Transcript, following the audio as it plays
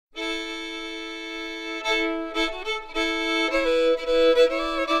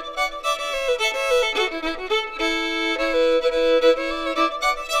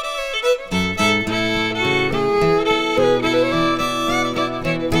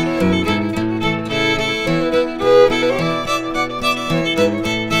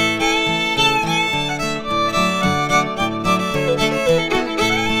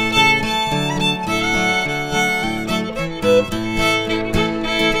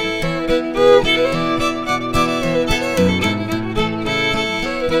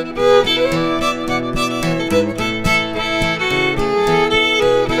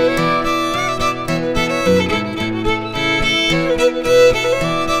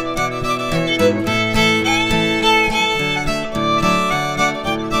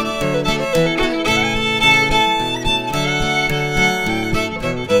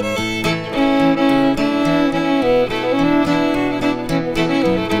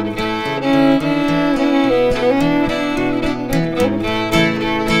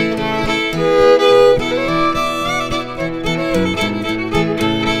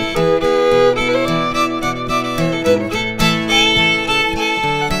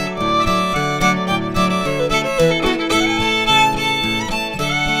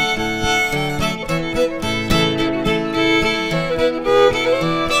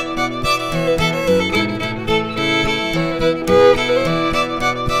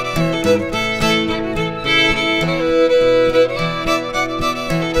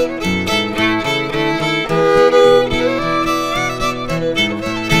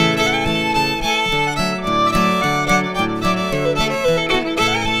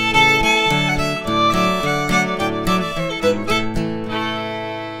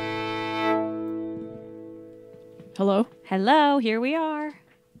Hello? Hello, here we are.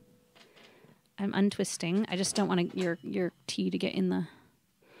 I'm untwisting. I just don't want your tea to get in the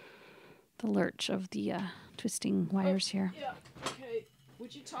lurch of the twisting wires here. Yeah, okay.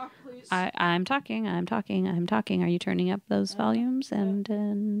 Would you talk, please? I'm talking. Are you turning up those volumes?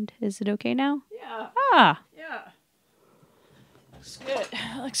 And is it okay now? Yeah. Ah. Yeah. Looks good.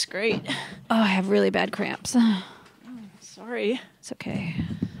 Looks great. Oh, I have really bad cramps. Sorry. It's okay.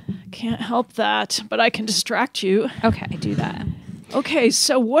 Can't help that, but I can distract you. Okay, do that. Okay,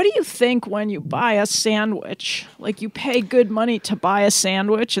 so what do you think when you buy a sandwich? Like, you pay good money to buy a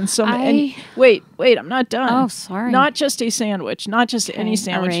sandwich, and wait, I'm not done. Oh, sorry. Not just a sandwich, not just any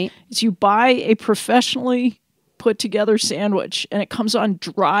sandwich. Right. It's you buy a professionally put together sandwich, and it comes on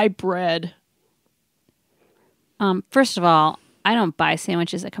dry bread. First of all, I don't buy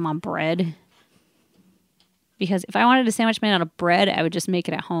sandwiches that come on bread. Because if I wanted a sandwich made out of bread, I would just make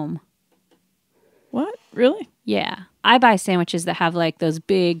it at home. What? Really? Yeah. I buy sandwiches that have like those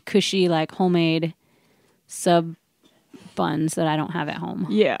big, cushy, like homemade sub buns that I don't have at home.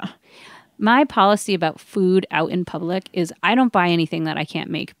 Yeah. My policy about food out in public is I don't buy anything that I can't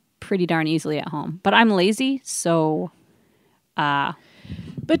make pretty darn easily at home. But I'm lazy, so but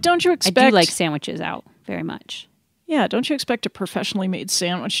don't you expect... I do like sandwiches out very much. Yeah, don't you expect a professionally made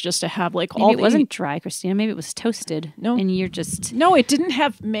sandwich just to have like Maybe all it wasn't dry, Kristina. Maybe it was toasted. No. And you're just... No, it didn't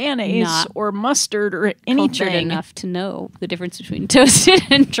have mayonnaise or mustard or anything. Cultured enough to know the difference between toasted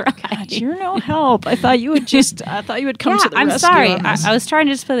and dry. God, you're no help. I thought you would come to the I'm rescue. sorry. On this. I was trying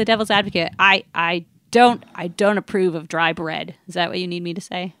to just play the devil's advocate. I don't approve of dry bread. Is that what you need me to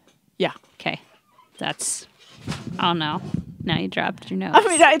say? Yeah. Okay. That's... Oh, no. Now you dropped your notes. I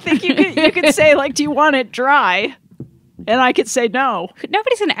mean, I think you could say, like, do you want it dry? And I could say no.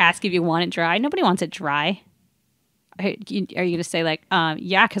 Nobody's going to ask if you want it dry. Nobody wants it dry. Are you going to say, like,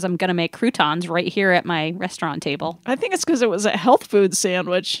 yeah, because I'm going to make croutons right here at my restaurant table? I think it's because it was a health food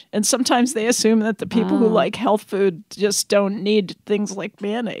sandwich. And sometimes they assume that the people who like health food just don't need things like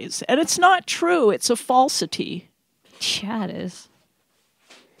mayonnaise. And it's not true. It's a falsity. Yeah, it is.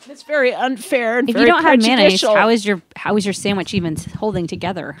 It's very unfair and if very you don't have mayonnaise, prejudicial. how is your sandwich even holding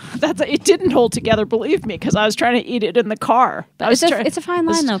together? It didn't hold together, believe me, because I was trying to eat it in the car. But it's a fine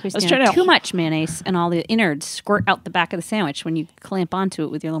line, though, Kristina. Too much mayonnaise and all the innards squirt out the back of the sandwich when you clamp onto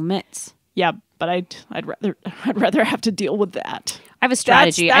it with your little mitts. Yeah, but I'd rather have to deal with that. I have a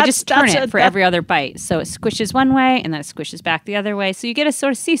strategy. I just turn it for every other bite. So it squishes one way and then it squishes back the other way. So you get a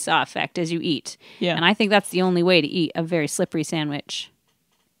sort of seesaw effect as you eat. Yeah. And I think that's the only way to eat a very slippery sandwich.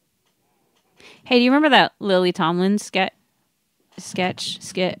 Hey, do you remember that Lily Tomlin skit,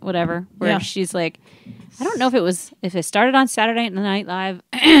 whatever, where she's like, I don't know if it started on Saturday Night Live,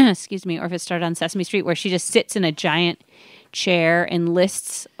 excuse me, or if it started on Sesame Street, where she just sits in a giant chair and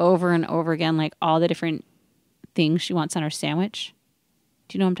lists over and over again, like all the different things she wants on her sandwich.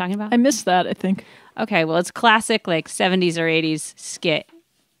 Do you know what I'm talking about? I missed that, I think. Okay, well, it's classic, like 70s or 80s skit.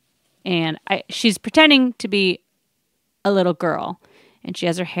 and she's pretending to be a little girl, and she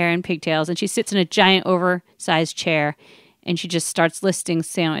has her hair in pigtails, and she sits in a giant oversized chair, and she just starts listing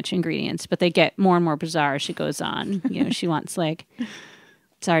sandwich ingredients, but they get more and more bizarre as she goes on. You know, she wants like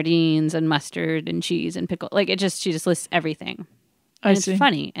sardines and mustard and cheese and pickle. Like she just lists everything. And it's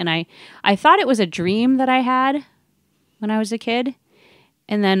funny. And I thought it was a dream that I had when I was a kid.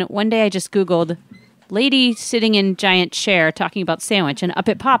 And then one day I just Googled lady sitting in giant chair talking about sandwich, and up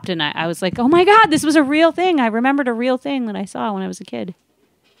it popped, and I was like, oh my God, this was a real thing. I remembered a real thing that I saw when I was a kid.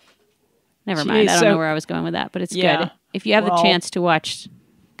 Never mind. I don't know where I was going with that, but it's good. If you have the chance to watch,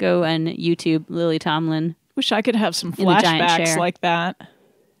 go on YouTube, Lily Tomlin. Wish I could have some flashbacks like that.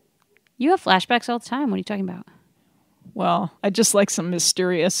 You have flashbacks all the time. What are you talking about? Well, I just like some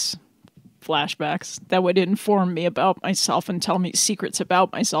mysterious flashbacks that would inform me about myself and tell me secrets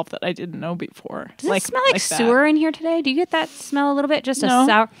about myself that I didn't know before. Does it smell like sewer in here today? Do you get that smell a little bit? Just No. a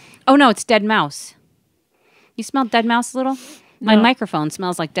sour... Oh, no, it's dead mouse. You smell dead mouse a little? My microphone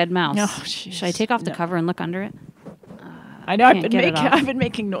smells like dead mouse. No, should I take off the cover and look under it? I know I've been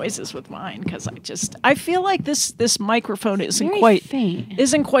making noises with mine because I feel like this microphone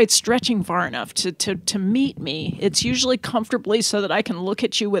isn't quite stretching far enough to meet me. It's usually comfortably so that I can look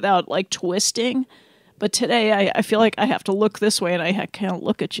at you without like twisting. But today I feel like I have to look this way and I can't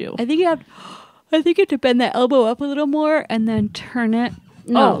look at you. I think you have to bend that elbow up a little more and then turn it.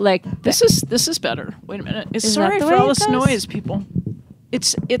 No, this is better. Wait a minute. Sorry for all this noise, people.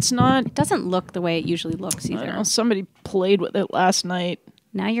 It's not. It doesn't look the way it usually looks either. I don't know, somebody played with it last night.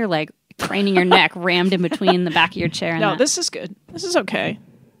 Now you're like craning your neck, rammed in between the back of your chair. No, this is good. This is okay.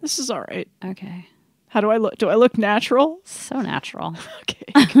 This is all right. Okay. How do I look? Do I look natural? So natural.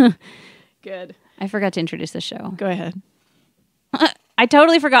 Okay. Good. I forgot to introduce the show. Go ahead. I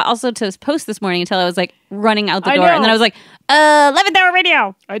totally forgot also to post this morning until I was like running out the door. And then I was like, 11th hour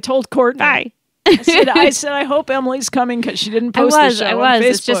radio. I told Courtney. Bye. I said, I hope Emily's coming because she didn't post the show on Facebook.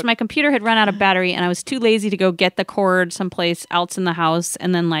 It's just my computer had run out of battery and I was too lazy to go get the cord someplace else in the house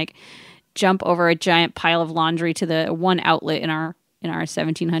and then like jump over a giant pile of laundry to the one outlet in our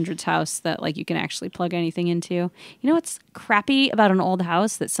 1700s house that like you can actually plug anything into. You know what's crappy about an old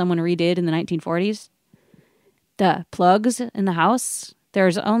house that someone redid in the 1940s? The plugs in the house.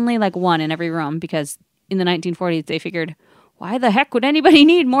 There's only like one in every room because in the 1940s they figured, why the heck would anybody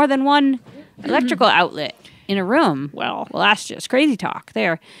need more than one electrical outlet in a room? Well, that's just crazy talk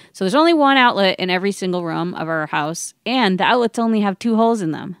there. So there's only one outlet in every single room of our house, and the outlets only have 2 holes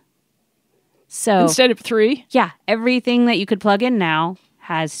in them. So instead of 3? Yeah, everything that you could plug in now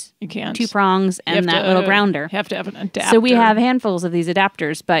has 2 prongs and that little grounder. You have to have an adapter. So we have handfuls of these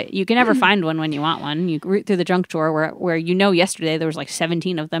adapters, but you can never find one when you want one. You root through the junk drawer where yesterday there was like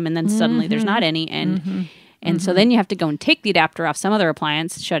 17 of them, and then suddenly there's not any, and so then you have to go and take the adapter off some other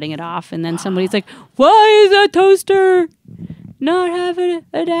appliance, shutting it off. And then somebody's like, why is that toaster not have an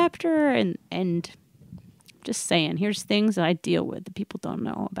adapter? And just saying, here's things that I deal with that people don't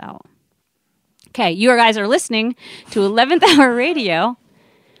know about. Okay, you guys are listening to 11th Hour Radio,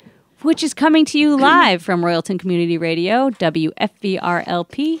 which is coming to you live from Royalton Community Radio,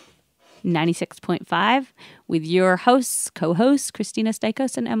 WFVRLP 96.5, with your hosts, co-hosts, Kristina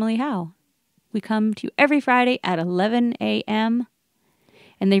Stykos and Emily Howe. We come to you every Friday at 11 a.m.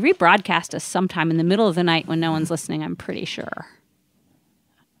 And they rebroadcast us sometime in the middle of the night when no one's listening, I'm pretty sure.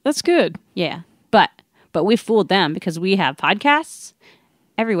 That's good. Yeah. But we fooled them because we have podcasts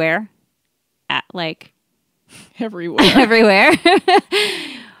everywhere at like... Everywhere. Everywhere.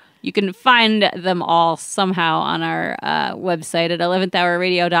 You can find them all somehow on our website at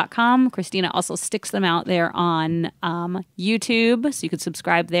 11thhourradio.com. Kristina also sticks them out there on YouTube, so you can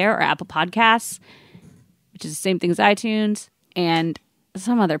subscribe there, or Apple Podcasts, which is the same thing as iTunes, and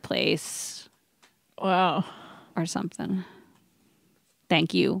some other place. Wow. Or something.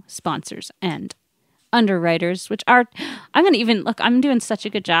 Thank you, sponsors and underwriters, which are, I'm going to even, look, I'm doing such a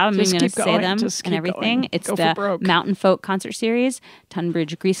good job. I'm even going to say them and everything. It's the Mountain Folk Concert Series,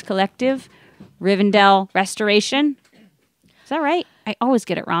 Tunbridge Grease Collective, Rivendell Restoration. Is that right? I always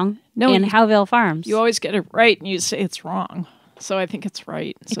get it wrong. No, and Howeville Farms. You always get it right and you say it's wrong. So I think it's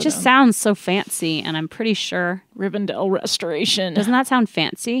right. It just sounds so fancy, and I'm pretty sure. Rivendell Restoration. Doesn't that sound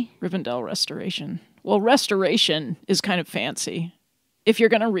fancy? Rivendell Restoration. Well, restoration is kind of fancy. If you're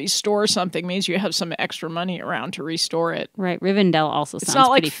going to restore something, means you have some extra money around to restore it. Right. Rivendell also sounds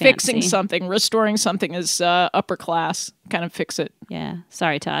pretty fancy. It's not like fixing something. Restoring something is upper class. Kind of fix it. Yeah.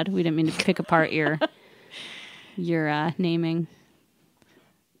 Sorry, Todd. We didn't mean to pick apart your naming.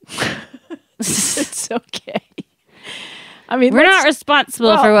 It's okay. I mean, we're not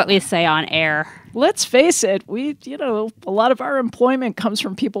responsible for what we say on air. let's face it, a lot of our employment comes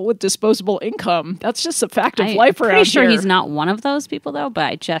from people with disposable income. That's just a fact of life around here. I'm pretty sure he's not one of those people, though, but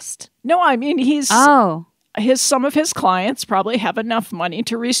I just... No, I mean, some of his clients probably have enough money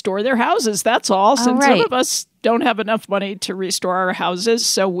to restore their houses. That's all. Since some of us don't have enough money to restore our houses,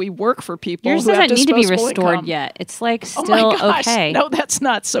 so we work for people Yours who have doesn't need to be disposable restored income. yet. It's like still okay. No, that's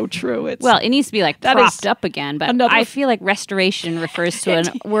not so true. It needs to be like propped up again, but I feel like restoration refers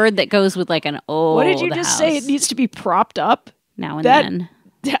to a word that goes with like an old What did you just say? It needs to be propped up? Now and then.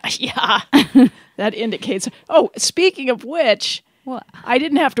 Yeah. That indicates... Oh, speaking of which... What? I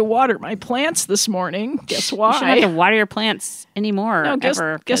didn't have to water my plants this morning. Guess why? You shouldn't have to water your plants anymore. No, guess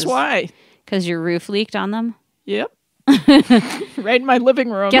why? Because your roof leaked on them? Yep. Right in my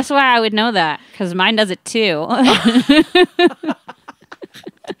living room. Guess why I would know that? Because mine does it too. And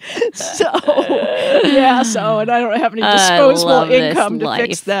I don't have any disposable income to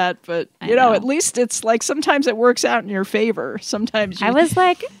fix that. But, at least it's like sometimes it works out in your favor. Sometimes I was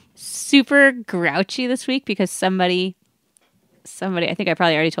like super grouchy this week because somebody, I think I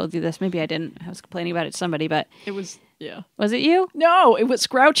probably already told you this. Maybe I didn't. I was complaining about it to somebody, but it was, yeah. Was it you? No, it was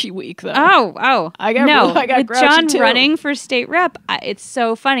grouchy week though. Oh. I got with grouchy John too. running for state rep. It's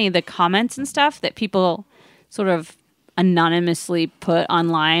so funny, the comments and stuff that people sort of anonymously put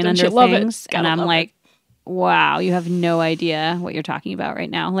online under things. And I'm like, wow, you have no idea what you're talking about right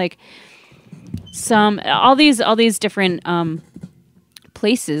now. Like all these different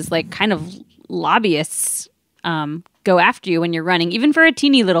places, like kind of lobbyists go after you when you're running, even for a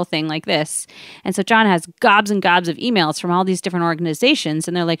teeny little thing like this. And so John has gobs and gobs of emails from all these different organizations,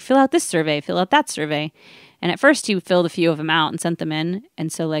 and they're like, fill out this survey, fill out that survey. And at first he filled a few of them out and sent them in.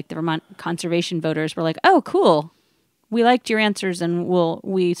 And so like the Vermont conservation voters were like, oh, cool. We liked your answers and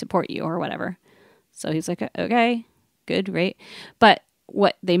we support you or whatever. So he's like, okay, good, great. But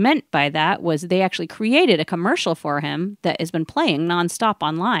what they meant by that was they actually created a commercial for him that has been playing nonstop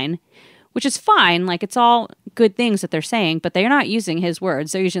online, which is fine. Like, it's all good things that they're saying, but they're not using his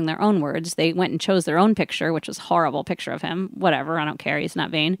words. They're using their own words. They went and chose their own picture, which was a horrible picture of him. Whatever. I don't care. He's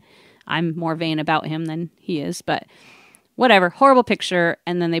not vain. I'm more vain about him than he is, but whatever. Horrible picture.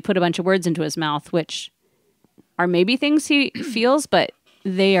 And then they put a bunch of words into his mouth, which are maybe things he feels, but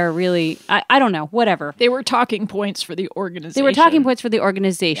they are really, I don't know, whatever. They were talking points for the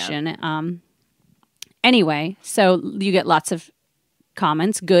organization. Yeah. Anyway, so you get lots of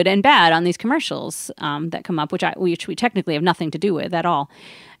comments, good and bad, on these commercials that come up, which we technically have nothing to do with at all.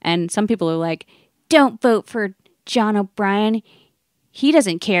 And some people are like, don't vote for John O'Brien. He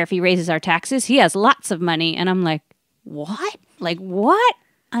doesn't care if he raises our taxes. He has lots of money. And I'm like, what? Like, what?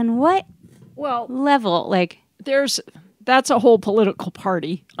 On what level? Like, that's a whole political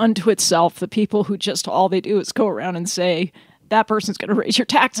party unto itself. The people who just all they do is go around and say, that person's going to raise your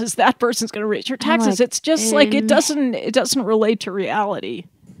taxes. That person's going to raise your taxes. Like, it's just like it doesn't relate to reality.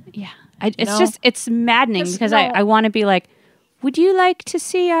 Yeah, it's maddening because I want to be like, would you like to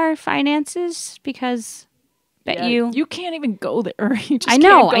see our finances? Because you can't even go there. I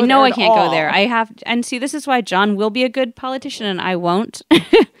know I can't go there. I have, and see, this is why John will be a good politician and I won't,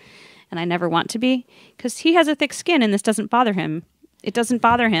 and I never want to be, because he has a thick skin and this doesn't bother him. It doesn't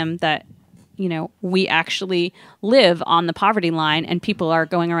bother him that, we actually live on the poverty line and people are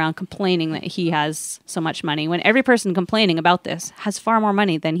going around complaining that he has so much money when every person complaining about this has far more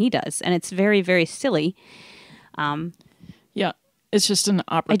money than he does. And it's very, very silly. Yeah, it's just an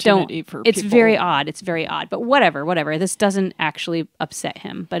opportunity for people. It's very odd. But whatever. This doesn't actually upset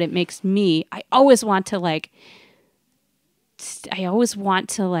him, but it makes me, I always want to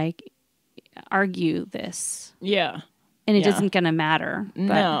argue this. Yeah. And it isn't going to matter.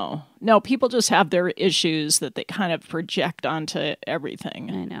 No, people just have their issues that they kind of project onto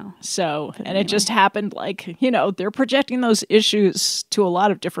everything. I know. So, and it just happened they're projecting those issues to a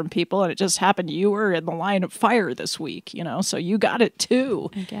lot of different people. And it just happened you were in the line of fire this week, so you got it too.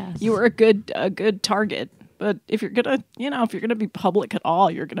 I guess. You were a good target. But if you're going to be public at all,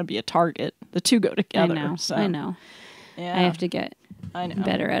 you're going to be a target. The two go together. I know. Yeah. I have to get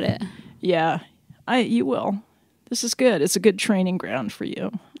better at it. Yeah, you will. This is good. It's a good training ground for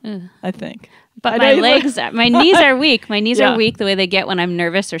you, I think. But my knees are weak. My knees are weak the way they get when I'm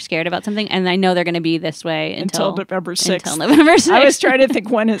nervous or scared about something. And I know they're going to be this way until November 6th. I was trying to think,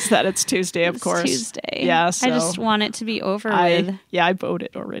 when is that? It's Tuesday, of course. Tuesday. Yeah. So I just want it to be over with. Yeah, I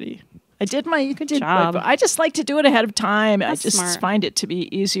voted already. I did good job. I just like to do it ahead of time. That's I just smart. find it to be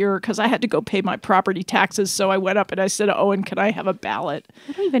easier because I had to go pay my property taxes. So I went up and I said, Owen, can I have a ballot?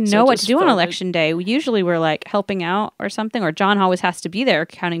 I don't even know what to do on election day. Usually we're like helping out or something, or John always has to be there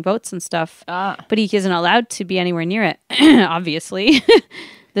counting votes and stuff. But he isn't allowed to be anywhere near it, obviously.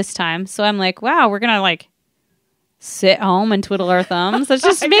 this time. So I'm like, wow, we're going to like sit home and twiddle our thumbs. That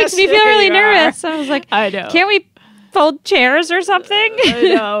just makes me feel really nervous. So I was like, I know. Can't we fold chairs or something?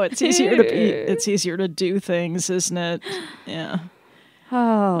 I know. It's easier to do things, isn't it? Yeah.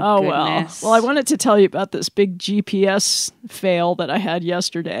 Oh well, I wanted to tell you about this big GPS fail that I had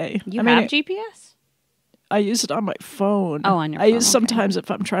yesterday. You have GPS? I use it on my phone. Oh, on your phone. I use sometimes if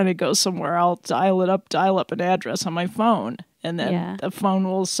I'm trying to go somewhere, I'll dial up an address on my phone, and then the phone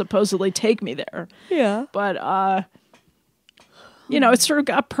will supposedly take me there. Yeah. But it sort of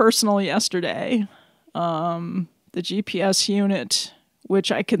got personal yesterday. The GPS unit,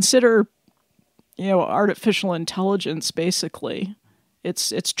 which I consider, artificial intelligence, basically.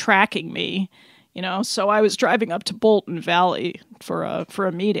 It's tracking me, So I was driving up to Bolton Valley for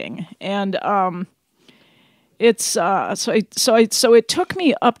a meeting, and so it took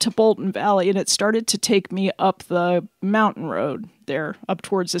me up to Bolton Valley, and it started to take me up the mountain road there, up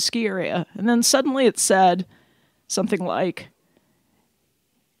towards the ski area, and then suddenly it said something like,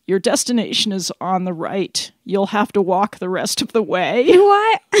 "Your destination is on the right. You'll have to walk the rest of the way."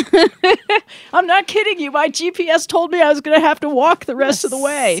 What? I'm not kidding you. My GPS told me I was going to have to walk the rest of the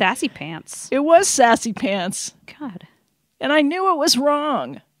way. Sassy pants. It was sassy pants. God. And I knew it was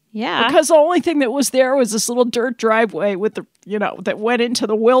wrong. Yeah. Because the only thing that was there was this little dirt driveway with that went into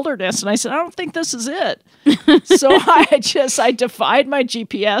the wilderness. And I said, I don't think this is it. So I defied my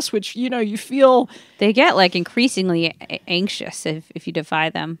GPS, which, you feel. They get like increasingly anxious if you defy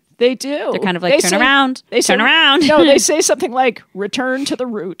them. They do. They're kind of like, turn around. No, they say something like, return to the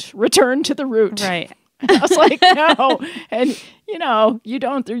route. Right. I was like, no. And,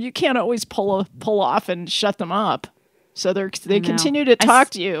 you can't always pull off and shut them up. So they continue to talk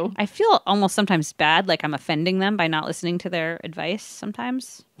to you. I feel almost sometimes bad, like I'm offending them by not listening to their advice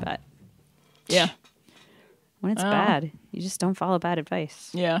sometimes. But yeah, when it's bad, you just don't follow bad advice.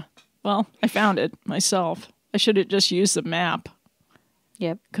 Yeah. Well, I found it myself. I should have just used the map.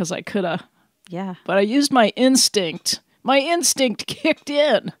 Yep. Because I could have. Yeah. But I used my instinct. My instinct kicked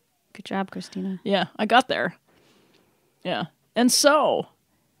in. Good job, Kristina. Yeah, I got there. Yeah. And so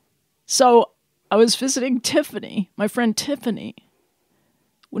I was visiting Tiffany, my friend Tiffany.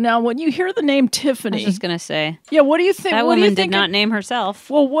 Now, when you hear the name Tiffany... I was just going to say... Yeah, what do you think? That woman did not name herself.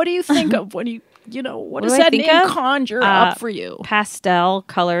 Well, what do you think of when you... what does that name conjure up for you? Pastel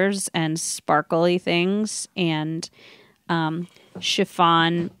colors and sparkly things and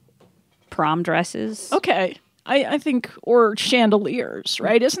chiffon prom dresses. Okay. I think, or chandeliers,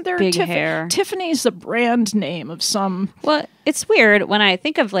 right? Isn't there big hair? Tiffany's a brand name of some... Well, it's weird. When I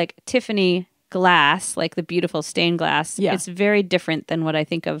think of like Tiffany glass, like the beautiful stained glass, it's very different than what I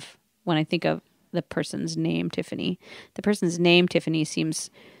think of when I think of the person's name, Tiffany. The person's name, Tiffany, seems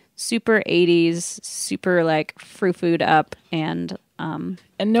super 80s, super like frou-frou'd up and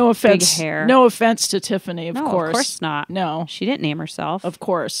no offense, big hair. No offense to Tiffany, of course. Of course not. No. She didn't name herself. Of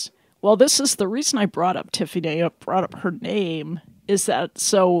course. Well, this is the reason I brought up Tiffany, brought up her name, is that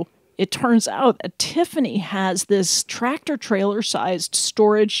so it turns out that Tiffany has this tractor trailer sized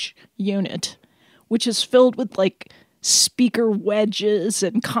storage unit, which is filled with like speaker wedges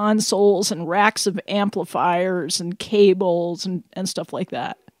and consoles and racks of amplifiers and cables and stuff like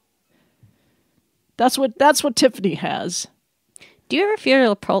that. That's what Tiffany has. Do you ever feel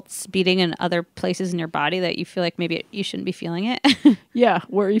your pulse beating in other places in your body that you feel like maybe you shouldn't be feeling it? Yeah,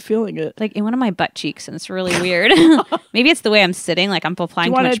 where are you feeling it? Like in one of my butt cheeks, and it's really weird. Maybe it's the way I'm sitting, like I'm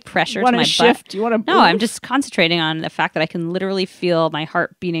applying too much pressure to my butt. Do you want to? No, I'm just concentrating on the fact that I can literally feel my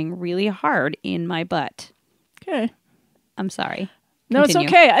heart beating really hard in my butt. Okay. I'm sorry. No, Continue.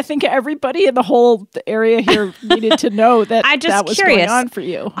 It's okay. I think everybody in the whole area here needed to know that that was going on for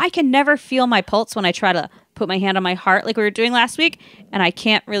you. I can never feel my pulse when I try to put my hand on my heart like we were doing last week, and I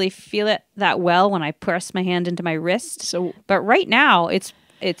can't really feel it that well when I press my hand into my wrist. But right now, it's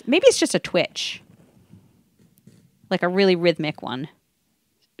maybe it's just a twitch, like a really rhythmic one.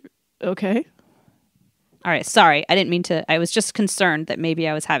 Okay. All right, sorry. I didn't mean to. I was just concerned that maybe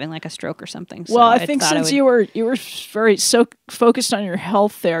I was having like a stroke or something. So well, I think since you were very so focused on your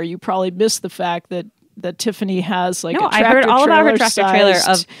health there, you probably missed the fact that Tiffany has like a tractor trailer. I heard all about her tractor trailer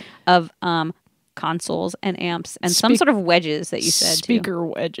of consoles and amps and some sort of wedges that you said speaker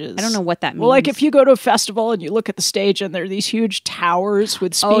wedges. I don't know what that means. Well, like if you go to a festival and you look at the stage and there are these huge towers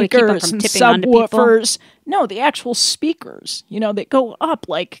with speakers and subwoofers. No, the actual speakers. They go up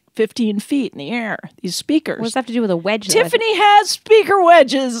like 15 feet in the air. These speakers. What does that have to do with a wedge? Tiffany has speaker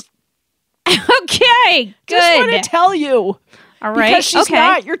wedges. Okay, good. Just want to tell you. All right. Because she's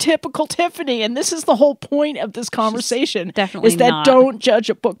not your typical Tiffany, and this is the whole point of this conversation. She's definitely is that not. Don't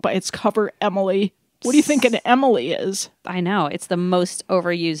judge a book by its cover, Emily. What do you think an Emily is? I know. It's the most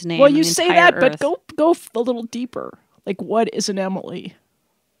overused name. Well, you say that, Earth. but go a little deeper. Like, what is an Emily?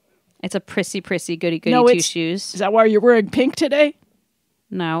 It's a prissy, goody two shoes. Is that why you're wearing pink today?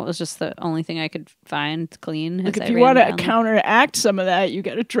 No, it was just the only thing I could find clean. Look, if you want to counteract some of that, you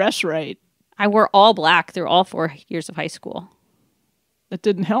got to dress right. I wore all black through all 4 years of high school. That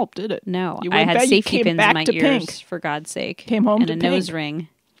didn't help, did it? No, I had safety pins in my ears, for God's sake. Came home and to a pink. Nose ring.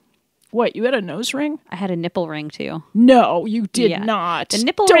 What, you had a nose ring? I had a nipple ring, too. No, you did not. The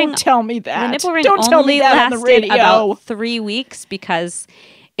nipple Don't ring, tell me that. The nipple ring Don't tell me only that on the lasted radio. about 3 weeks because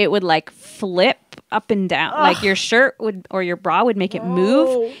it would like flip up and down. Like your shirt would or your bra would make it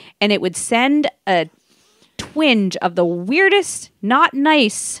move, and it would send a twinge of the weirdest, not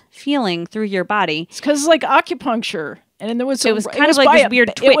nice feeling through your body. It's because it's like acupuncture. And then it was kind of like this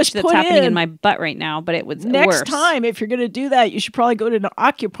weird twitch that's happening in my butt right now, but it was next worse. time, if you're going to do that, you should probably go to an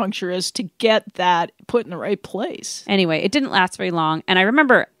acupuncturist to get that put in the right place. Anyway, it didn't last very long. And I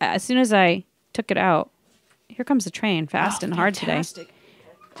remember as soon as I took it out, here comes the train fast and hard today.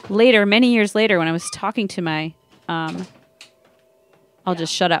 Later, many years later, when I was talking to my, I'll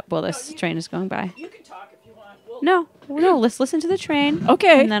just shut up while this train is going by. You can talk if you want. No, let's listen to the train.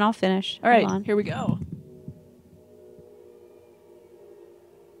 Okay. And then I'll finish. All right, here we go.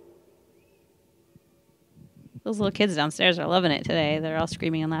 Those little kids downstairs are loving it today. They're all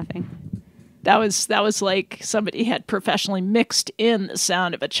screaming and laughing. That was like somebody had professionally mixed in the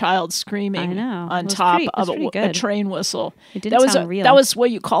sound of a child screaming on top of a train whistle. It didn't sound real. That was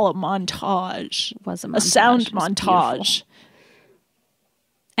what you call a montage. It was a sound montage.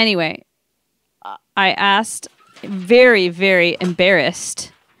 Anyway, I asked, very, very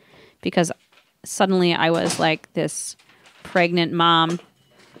embarrassed, because suddenly I was like this pregnant mom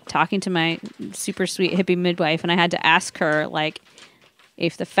talking to my super sweet hippie midwife, and I had to ask her, like,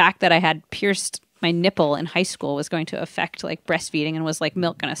 if the fact that I had pierced my nipple in high school was going to affect, like, breastfeeding, and was, like,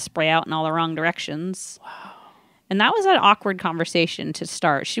 milk going to spray out in all the wrong directions. Wow. And that was an awkward conversation to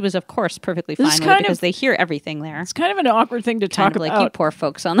start. She was, of course, perfectly fine with it because they hear everything there. It's kind of an awkward thing to talk about. Like, you poor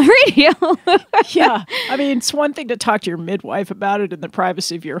folks on the radio. Yeah. I mean, it's one thing to talk to your midwife about it in the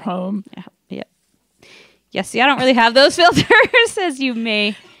privacy of your home. Yeah. Yeah, see, I don't really have those filters, as you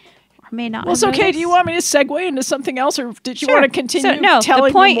may may not. Well, it's okay. Noticed. Do you want me to segue into something else, or did you want to continue telling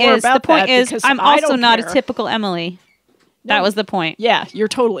the point me more is, about the point that? is, I'm also not a typical Emily. No, that was the point. Yeah, you're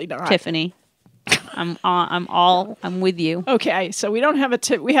totally not, Tiffany. I'm with you. Okay, so we don't have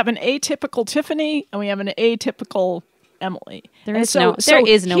we have an atypical Tiffany and we have an atypical Emily. There is no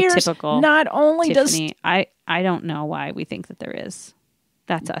typical. Not only Tiffany, does I don't know why we think that there is.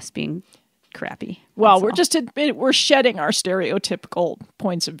 That's us being crappy. Well, we're shedding our stereotypical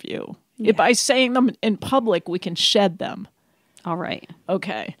points of view. Yeah. By saying them in public, we can shed them. All right.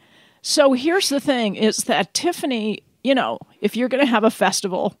 Okay. So here's the thing: is that Tiffany. You know, if you're going to have a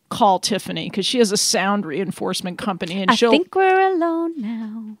festival, call Tiffany because she has a sound reinforcement company, and I think we're alone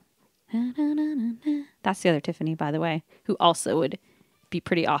now. That's the other Tiffany, by the way, who also would be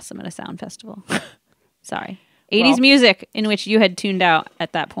pretty awesome at a sound festival. Sorry. 80s music in which you had tuned out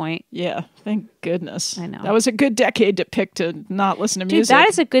at that point. Yeah, thank goodness. I know. That was a good decade to pick to not listen to music. Dude, that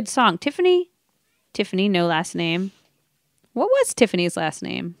is a good song. Tiffany, no last name. What was Tiffany's last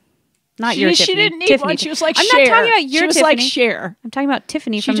name? Not your Tiffany. She didn't need Tiffany. One. She was like I'm Cher. not talking about your She was Tiffany. Like Cher. I'm talking about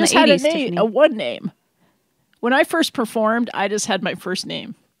Tiffany she from the 80s. She just had Tiffany. a one name. When I first performed, I just had my first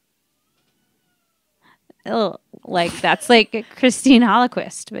name. Oh, like that's like Christine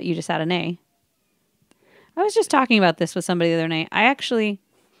Holoquist, but you just had an A. I was just talking about this with somebody the other night. I actually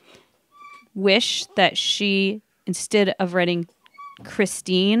wish that she, instead of writing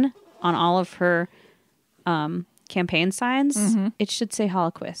Christine on all of her campaign signs, it should say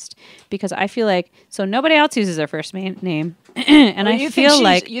Holoquist, because I feel like nobody else uses their first name, and I feel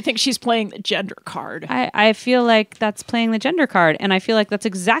like you think she's playing the gender card. I feel like that's playing the gender card, and I feel like that's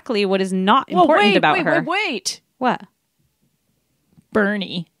exactly what is not important about her. Wait. What?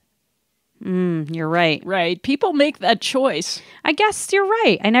 Bernie. You're right. Right. People make that choice. I guess you're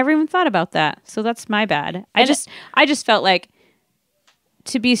right. I never even thought about that. So that's my bad. I just felt like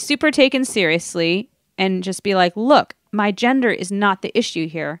to be super taken seriously and just be like, look, my gender is not the issue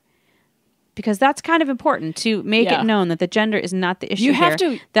here. Because that's kind of important to make it known that the gender is not the issue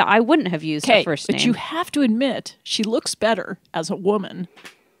here. That I wouldn't have used her first name. But you have to admit, she looks better as a woman.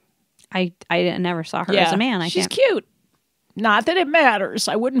 I never saw her as a man. She's cute. Not that it matters.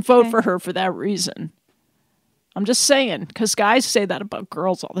 I wouldn't vote for her for that reason. I'm just saying, because guys say that about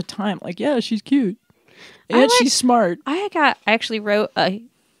girls all the time. Like, yeah, she's cute. And she's smart. I actually wrote a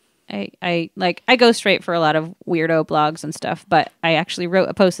I go straight for a lot of weirdo blogs and stuff, but I actually wrote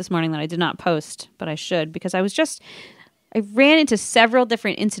a post this morning that I did not post, but I should, because I ran into several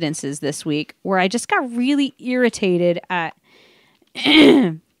different incidences this week where I just got really irritated at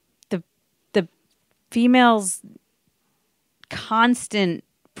the females' constant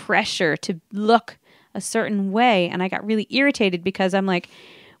pressure to look a certain way. And I got really irritated because I'm like,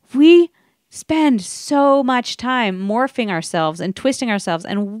 we spend so much time morphing ourselves and twisting ourselves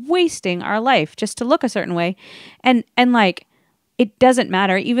and wasting our life just to look a certain way. And like, it doesn't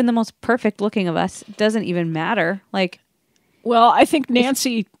matter. Even the most perfect looking of us doesn't even matter. Like, well, I think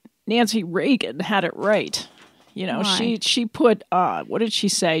Nancy Reagan had it right. You know, why? she put, what did she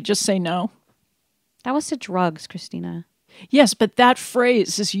say? Just say no. That was to drugs, Kristina. Yes, but that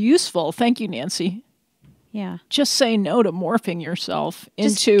phrase is useful. Thank you, Nancy. Yeah. Just say no to morphing yourself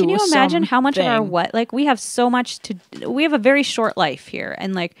into. Can you imagine how much thing. of our like we have so much we have a very short life here,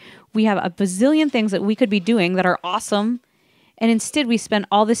 and like we have a bazillion things that we could be doing that are awesome, and instead we spend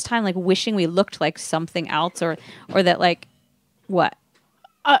all this time like wishing we looked like something else or that like what?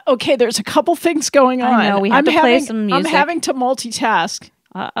 Okay, there's a couple things going on. I know, we have to play some music. I'm having to multitask.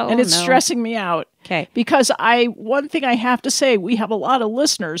 And it's stressing me out. Okay. Because one thing I have to say, we have a lot of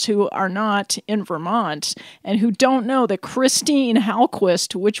listeners who are not in Vermont and who don't know that Christine Halquist,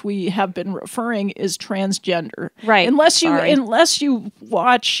 to which we have been referring, is transgender. Right. Unless you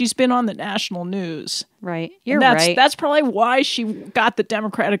watch, she's been on the national news. Right. Right. That's probably why she got the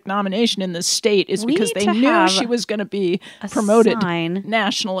Democratic nomination in this state, is because they knew she was going to be promoted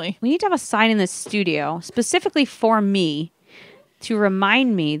nationally. We need to have a sign in this studio specifically for me, to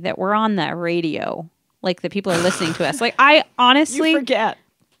remind me that we're on that radio, like that people are listening to us. Like, I honestly... You forget.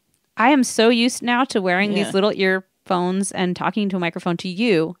 I am so used now to wearing these little earphones and talking to a microphone to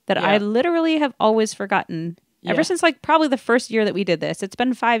you that I literally have always forgotten. Ever since like probably the first year that we did this. It's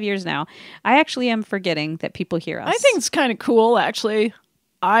been 5 years now. I actually am forgetting that people hear us. I think it's kind of cool, actually.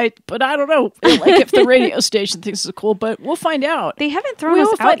 But I don't know, like if the radio station thinks it's cool, but we'll find out. They haven't thrown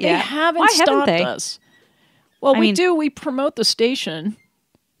us out yet. They haven't stopped us. Well, we do. We promote the station,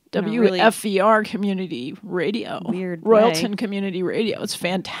 WFVR Community Radio, Royalton Community Radio. It's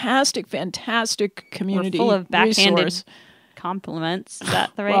fantastic community. We're full of backhanded resource. Compliments. Is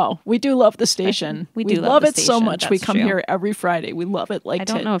that the right? Well, we do love the station. We love it so station. much. We come here every Friday. We love it. Like I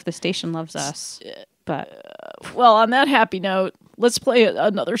don't know if the station loves us, but well, on that happy note, let's play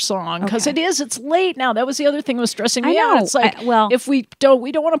another song because it's late now. That was the other thing that was stressing me out. It's like, if we don't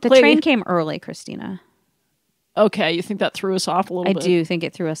want to play. The train came early, Kristina. Okay, you think that threw us off a little bit? I do think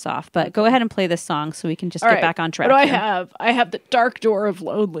it threw us off, but go ahead and play this song so we can just get back on track. What do I have? I have The Dark Door of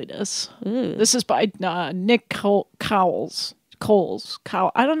Loneliness. Ooh. This is by Nick Coles.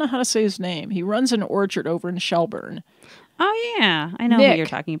 I don't know how to say his name. He runs an orchard over in Shelburne. Oh, yeah. I know who you're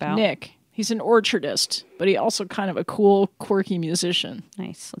talking about. Nick. He's an orchardist, but he also kind of a cool, quirky musician.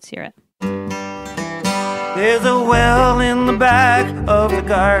 Nice. Let's hear it. There's a well in the back of the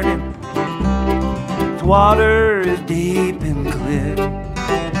garden. Its water is deep and clear.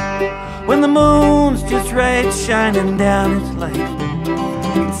 When the moon's just right shining down its light,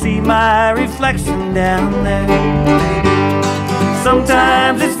 you can see my reflection down there.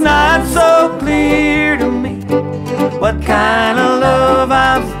 Sometimes it's not so clear to me what kind of love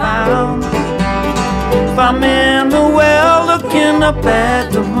I've found. If I'm in the well looking up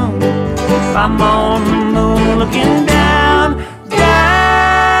at the moon, if I'm on the moon looking down,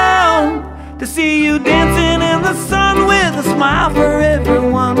 down, to see you dancing in the sun with a smile for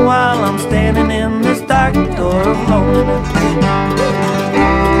everyone, while I'm standing in this dark door of loneliness.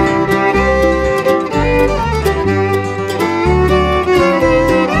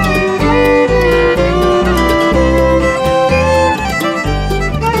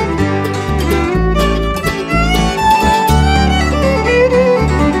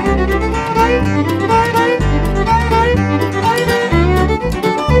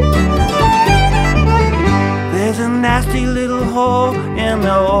 In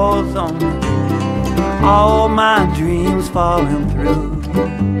the ozone, all my dreams falling through.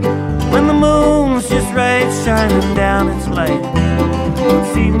 When the moon's just right shining down its light, I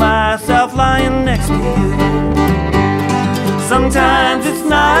see myself lying next to you. Sometimes it's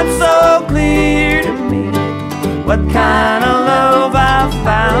not so clear to me what kind of love I've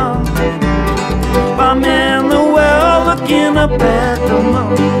found. If I'm in the well looking up at the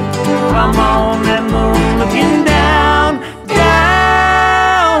moon, if I'm on that moon looking down,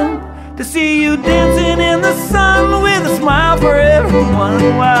 to see you dancing in the sun with a smile for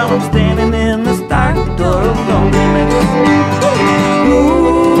everyone, while I'm standing in the dark door of loneliness.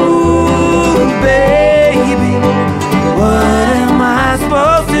 Ooh, baby, what am I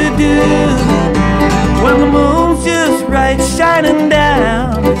supposed to shining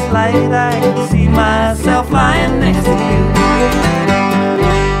down this light, I can see myself lying next to you.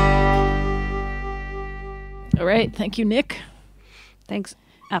 All right, thank you, Nick. Thanks,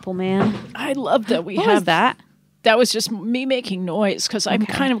 Apple Man. I love that we what have was that. That was just me making noise because I'm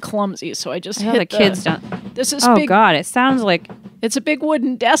kind of clumsy, so I just hit the kids don't. This is big. God! It sounds like it's a big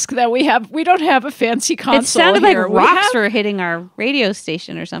wooden desk that we have. We don't have a fancy console. It sounded here. like rocks were hitting our radio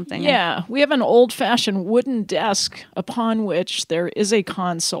station or something. Yeah, we have an old-fashioned wooden desk upon which there is a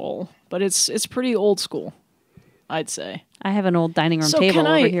console, but it's pretty old school, I'd say. I have an old dining room table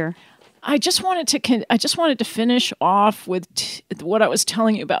over here. I just wanted to finish off with what I was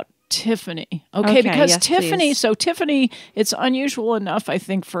telling you about Tiffany. Okay, because yes, Tiffany, please. So Tiffany, it's unusual enough, I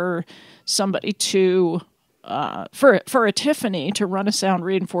think, for somebody to, for a Tiffany to run a sound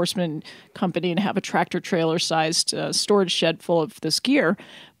reinforcement company and have a tractor trailer sized storage shed full of this gear.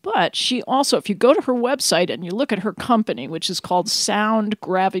 But she also, if you go to her website and you look at her company, which is called Sound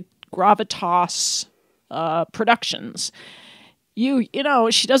Gravitas Productions, you know,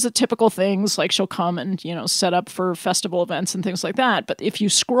 she does the typical things like she'll come and, you know, set up for festival events and things like that. But if you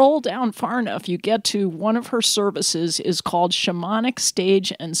scroll down far enough, you get to one of her services is called shamanic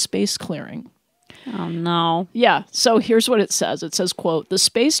stage and space clearing. Oh, no. Yeah. So here's what it says. It says, quote, "The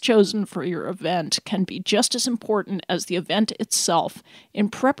space chosen for your event can be just as important as the event itself. In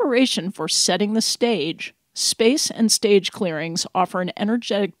preparation for setting the stage, space and stage clearings offer an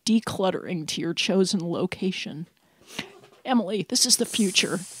energetic decluttering to your chosen location." Emily, this is the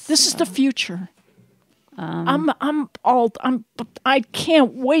future. This is the future. I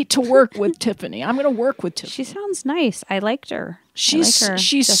can't wait to work with Tiffany. I'm going to work with Tiffany. She sounds nice. I liked her. She's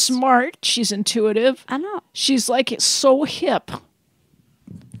smart. She's intuitive. I know. She's like so hip.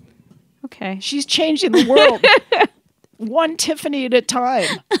 Okay. She's changing the world one Tiffany at a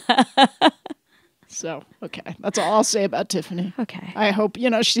time. So, okay. That's all I'll say about Tiffany. Okay. I hope, you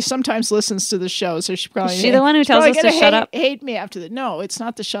know, she sometimes listens to the show, so she probably... Is she the one who tells us to shut up? Hate me after the... No, it's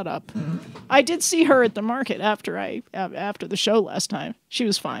not the shut up. I did see her at the market after the show last time. She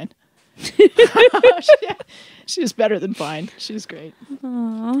was fine. She was better than fine. She was great.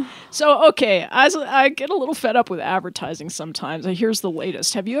 Aww. So, okay, as I get a little fed up with advertising sometimes. Here's the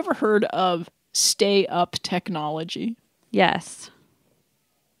latest. Have you ever heard of stay up technology? Yes.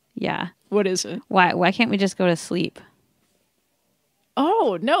 Yeah. What is it? Why can't we just go to sleep?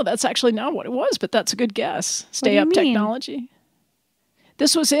 Oh, no, that's actually not what it was, but that's a good guess. Stay up technology.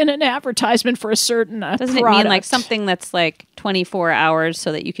 This was in an advertisement for a certain Doesn't product. It mean like something that's like 24 hours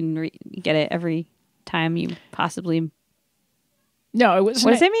so that you can get it every time you possibly... No, it was...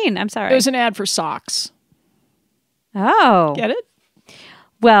 What does it mean? I'm sorry. It was an ad for socks. Oh. Get it?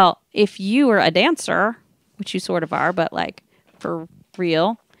 Well, if you were a dancer, which you sort of are, but like for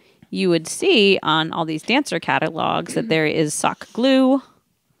real... You would see on all these dancer catalogs that there is sock glue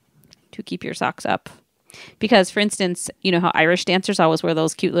to keep your socks up. Because, for instance, you know how Irish dancers always wear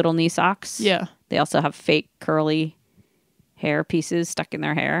those cute little knee socks? Yeah. They also have fake curly hair pieces stuck in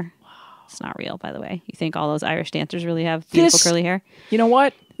their hair. Wow. It's not real, by the way. You think all those Irish dancers really have beautiful curly hair? You know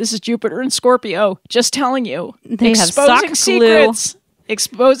what? This is Jupiter and Scorpio. Just telling you. They have sock secrets. Glue.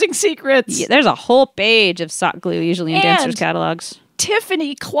 Exposing secrets. Yeah, there's a whole page of sock glue usually in dancers' catalogs.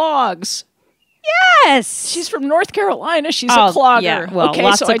 Tiffany clogs. Yes. She's from North Carolina. She's a clogger. Yeah. Well,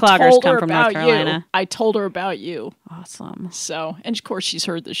 lots of cloggers come from North Carolina. I told her about you. Awesome. So, and of course she's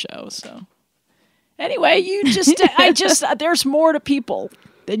heard the show. So anyway, there's more to people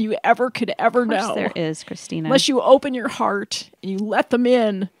than you could ever know. Of course there is, Kristina. Unless you open your heart and you let them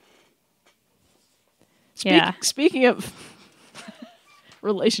in. Speaking of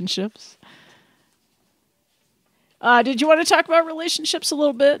relationships. Did you want to talk about relationships a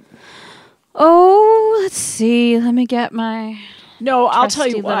little bit? Oh, let's see. Let me get my... No, I'll tell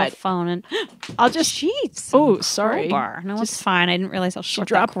you what. Phone and I'll just sheets. Oh, sorry. Crowbar. No, it's fine. I didn't realize how short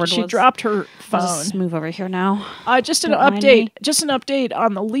that cord was. She dropped her phone. I'll just move over here now. Just an update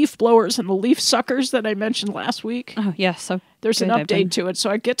on the leaf blowers and the leaf suckers that I mentioned last week. Oh, yes. So there's an update to it. So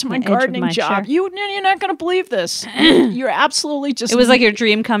I get to my gardening job. You're not going to believe this. You're absolutely just. It was like your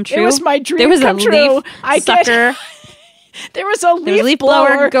dream come true. It was my dream come true. There was a leaf sucker. There was a leaf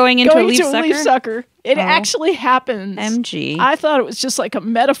blower going into a leaf sucker. It actually happens. MG. I thought it was just like a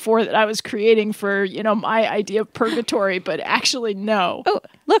metaphor that I was creating for, my idea of purgatory, but actually no. Oh,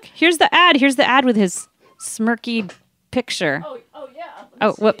 look, here's the ad. Here's the ad with his smirky picture. Oh yeah.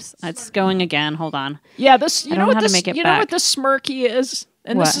 Oh, whoops. It's going again. Hold on. Yeah, this I don't know how to make it you back. know what the smirky is?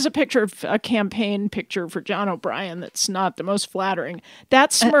 And this is a picture of a campaign picture for John O'Brien that's not the most flattering.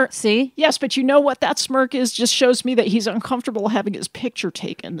 That smirk. See? Yes, but you know what that smirk is? Just shows me that he's uncomfortable having his picture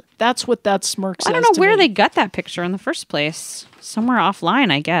taken. That's what that smirk says. I don't know where they got that picture in the first place. Somewhere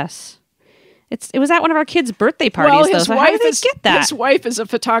offline, I guess. It was at one of our kids' birthday parties, though. So how did they get that? His wife is a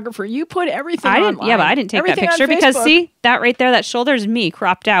photographer. You put everything online. Yeah, but I didn't take that picture because, see, that right there, that shoulder is me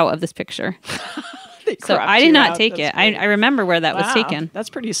cropped out of this picture. So I did not take it. I remember where that was taken. That's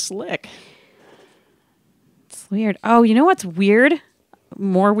pretty slick. It's weird. Oh, you know what's weird?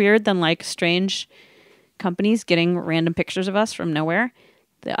 More weird than like strange companies getting random pictures of us from nowhere.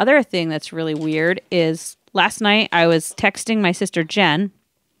 The other thing that's really weird is last night I was texting my sister Jen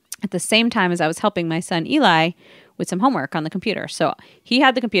at the same time as I was helping my son Eli with some homework on the computer. So he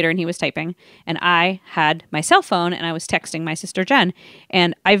had the computer and he was typing, and I had my cell phone and I was texting my sister Jen.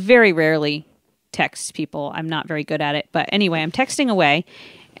 And I very rarely text people. I'm not very good at it. But anyway, I'm texting away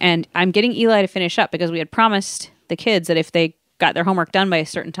and I'm getting Eli to finish up because we had promised the kids that if they got their homework done by a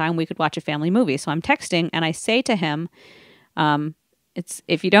certain time, we could watch a family movie. So I'm texting and I say to him,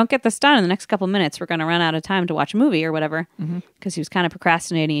 if you don't get this done in the next couple minutes, we're going to run out of time to watch a movie or whatever. Because he was kind of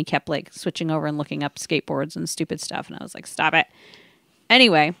procrastinating. He kept like switching over and looking up skateboards and stupid stuff. And I was like, stop it.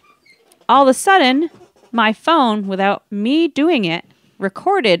 Anyway, all of a sudden, my phone, without me doing it,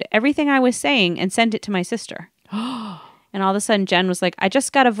 recorded everything I was saying and sent it to my sister. And all of a sudden Jen was like, I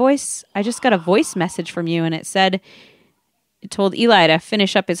just got a voice message from you, and it told Eli to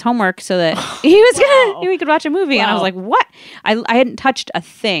finish up his homework so that we could watch a movie. And I was like, what? I hadn't touched a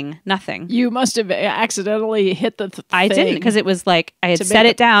thing, nothing. You must have accidentally hit the thing. I didn't, because it was like I had set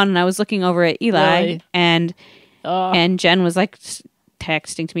it down and I was looking over at Eli, really? and Jen was like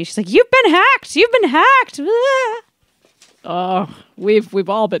texting to me. She's like, you've been hacked. Oh, we've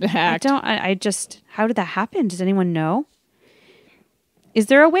all been hacked. I just, how did that happen? Does anyone know? Is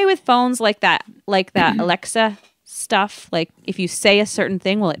there a way with phones like that Alexa stuff? Like if you say a certain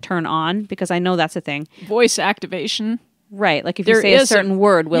thing, will it turn on? Because I know that's a thing. Voice activation. Right. Like if you say a certain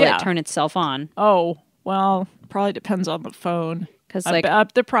word, will it turn itself on? Oh, well, probably depends on the phone. Because like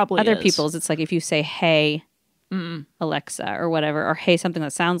there probably other is. people's, it's like if you say, hey, Alexa or whatever, or hey, something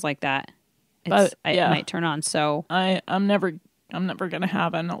that sounds like that. It might turn on. So I'm never gonna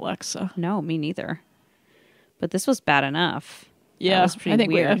have an Alexa. No, me neither. But this was bad enough. Yeah, I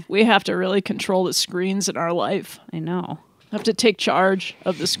think weird. We have to really control the screens in our life. I know. Have to take charge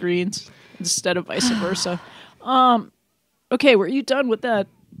of the screens instead of vice versa. Okay, were you done with that?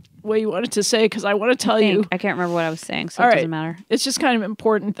 What you wanted to say? Because I want to tell you. I can't remember what I was saying, so it doesn't matter. It's just kind of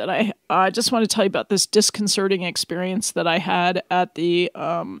important that I just want to tell you about this disconcerting experience that I had at the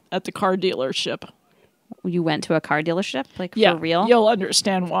car dealership. You went to a car dealership, for real? You'll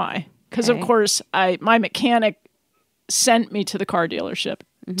understand why. Because of course, my mechanic sent me to the car dealership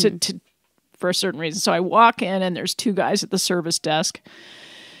to for a certain reason. So I walk in and there's two guys at the service desk,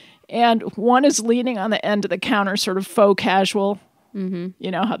 and one is leaning on the end of the counter, sort of faux casual. Mm-hmm.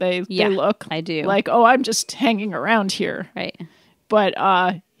 You know how they look? I do. Like, oh, I'm just hanging around here. Right.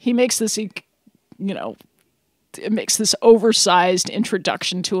 But he makes this, makes this oversized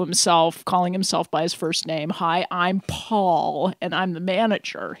introduction to himself, calling himself by his first name. Hi, I'm Paul, and I'm the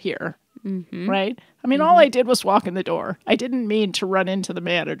manager here. Mm-hmm. Right? I mean, all I did was walk in the door. I didn't mean to run into the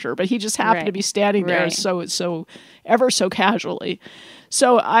manager, but he just happened to be standing there so ever so casually.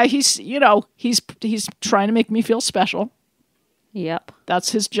 So he's trying to make me feel special. Yep.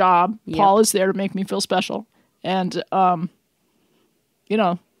 That's his job. Yep. Paul is there to make me feel special. And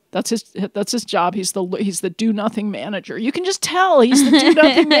that's his job. He's the do nothing manager. You can just tell he's the do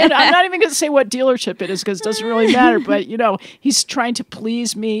nothing manager. I'm not even going to say what dealership it is because it doesn't really matter, but he's trying to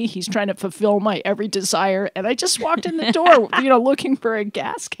please me. He's trying to fulfill my every desire. And I just walked in the door, looking for a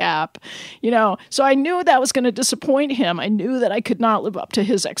gas cap, so I knew that was going to disappoint him. I knew that I could not live up to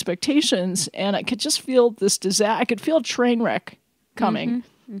his expectations, and I could just feel this disaster. I could feel a train wreck coming.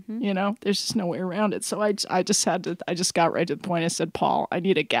 Mm-hmm. There's just no way around it. So I just got right to the point. I said, Paul, I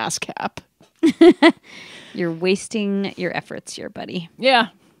need a gas cap. You're wasting your efforts here, buddy. Yeah.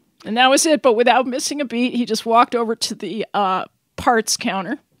 And that was it. But without missing a beat, he just walked over to the parts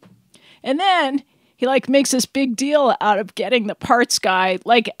counter. And then he makes this big deal out of getting the parts guy,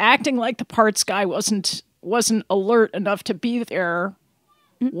 acting like the parts guy wasn't alert enough to be there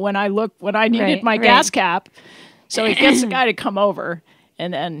when I needed my gas cap. So he gets the guy to come over.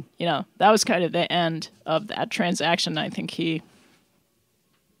 And then, that was kind of the end of that transaction. I think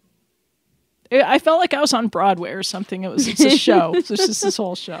I felt like I was on Broadway or something. It's a show. It's just this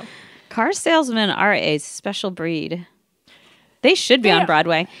whole show. Car salesmen are a special breed. They should be on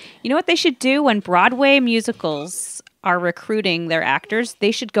Broadway. You know what they should do when Broadway musicals are recruiting their actors,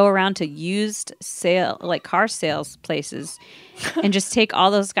 they should go around to used car sales places and just take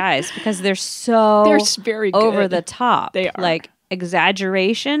all those guys because they're very over the top. They are. Like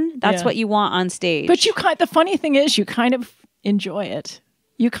exaggeration. That's what you want on stage. But the funny thing is you kind of enjoy it.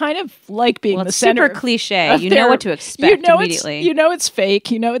 You kind of like being the center. Super cliche. You know what to expect immediately. It's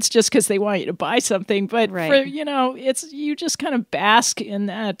fake. It's just because they want you to buy something. But you just kind of bask in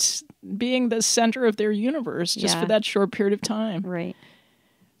that being the center of their universe just for that short period of time. Right.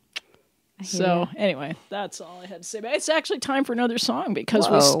 So anyway, that's all I had to say. But it's actually time for another song because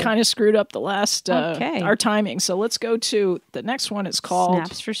we kind of screwed up the last our timing. So let's go to the next one. It's called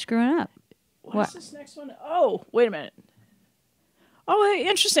Snaps for Screwing Up. What's this next one? Oh, wait a minute. Oh,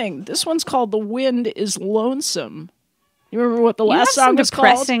 interesting. This one's called The Wind is Lonesome. You remember what the last song was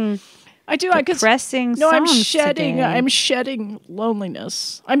called? I do. Depressing No, I'm songs shedding. today. I'm shedding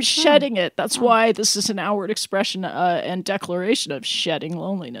loneliness. I'm shedding it. That's why this is an outward expression and declaration of shedding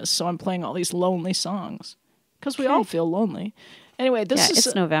loneliness. So I'm playing all these lonely songs because we all feel lonely. Anyway,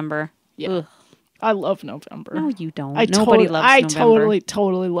 it's November. Yeah. Ugh. I love November. No, you don't. Nobody loves November. I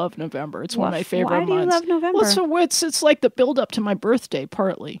totally love November. It's one of my favorite months. Why do you love November? Well, it's like the build up to my birthday,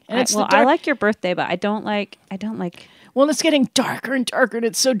 partly. And I like your birthday, but I don't like. Well, it's getting darker and darker, and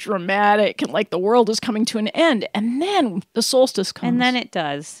it's so dramatic, and like the world is coming to an end, and then the solstice comes, and then it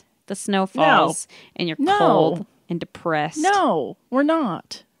does. The snow falls, and you're cold and depressed. No, we're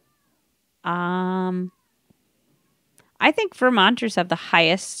not. I think Vermonters have the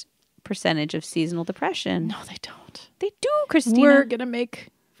highest percentage of seasonal depression. No, they don't. They do, Kristina. We're gonna make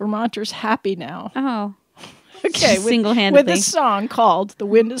Vermonters happy now. Oh, okay. Single-handedly with this song called "The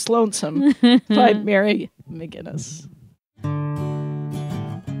Wind Is Lonesome" by Mary McGinnis.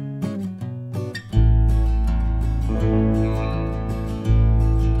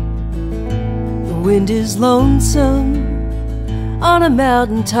 The wind is lonesome on a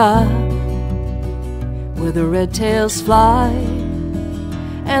mountaintop where the red tails fly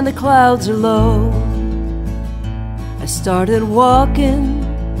and the clouds are low. I started walking,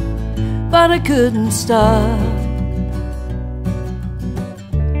 but I couldn't stop.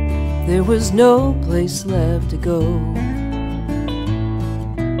 There was no place left to go.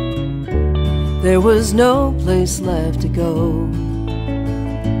 There was no place left to go.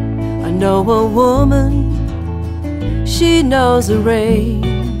 I know a woman, she knows the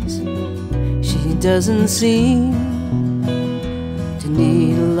rains. She doesn't seem to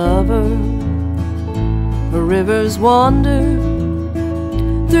need a lover. Her rivers wander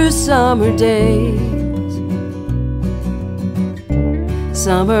through summer days.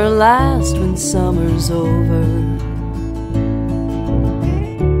 Summer lasts when summer's over.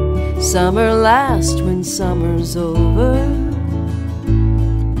 Summer lasts when summer's over.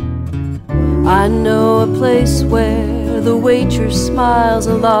 I know a place where the waitress smiles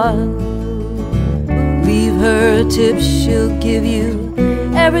a lot. Leave her a tip, she'll give you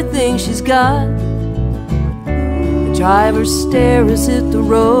everything she's got. The driver stares as if the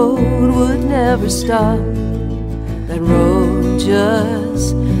road would never stop. That road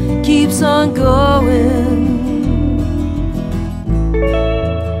just keeps on going.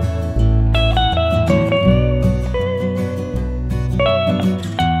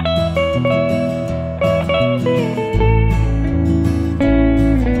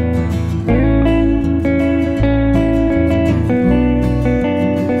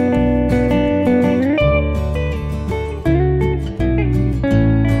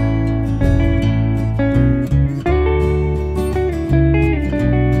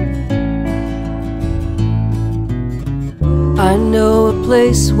 I know a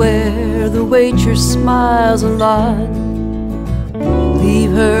place where the waitress smiles a lot.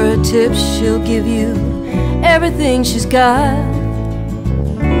 Leave her a tip, she'll give you everything she's got.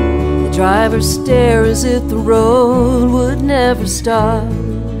 The driver stares as if the road would never stop.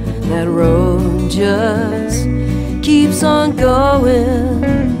 That road just keeps on going.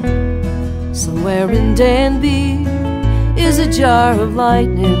 Somewhere in Danby is a jar of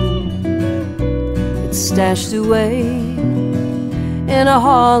lightning. It's stashed away in a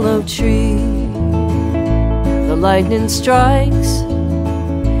hollow tree. The lightning strikes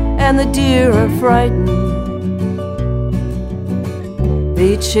and the deer are frightened.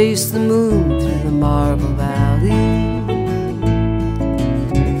 They chase the moon through the marble valley.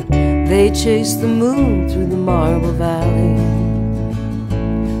 They chase the moon through the marble valley.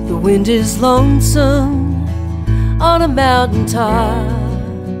 The wind is lonesome on a mountaintop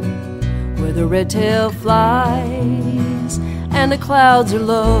where the red tail flies and the clouds are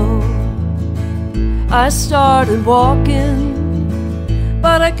low. I started walking,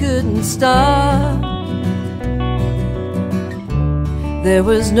 but I couldn't stop. There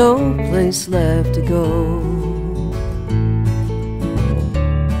was no place left to go.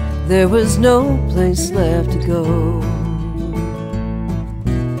 There was no place left to go.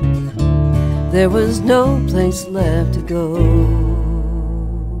 There was no place left to go.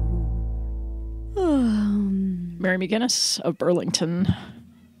 Mary McGinnis of Burlington.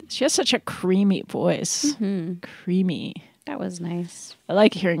 She has such a creamy voice. Mm-hmm. Creamy. That was nice. I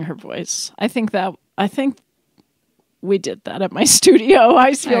like hearing her voice. I think we did that at my studio.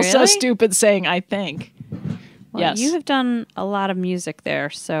 I feel so stupid saying I think. Well, yes. You have done a lot of music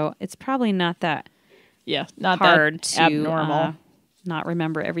there, so it's probably not that not hard that to abnormal. Not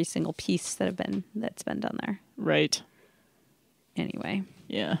remember every single piece that's been done there. Right. Anyway.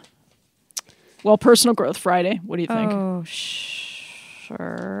 Yeah. Well, Personal Growth Friday. What do you think? Oh,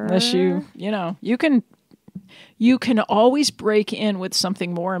 sure. Unless you can always break in with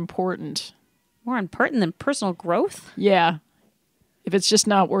something more important. More important than personal growth? Yeah. If it's just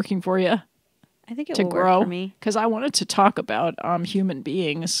not working for you. I think it to will grow, work for me. Because I wanted to talk about human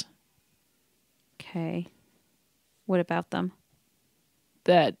beings. Okay. What about them?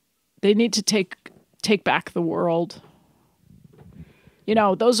 That they need to take back the world. You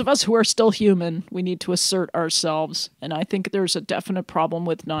know, those of us who are still human, we need to assert ourselves. And I think there's a definite problem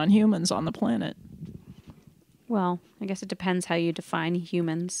with non-humans on the planet. Well, I guess it depends how you define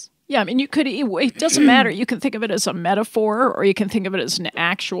humans. Yeah, I mean, it doesn't matter. You can think of it as a metaphor, or you can think of it as an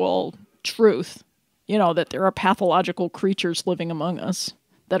actual truth. You know, that there are pathological creatures living among us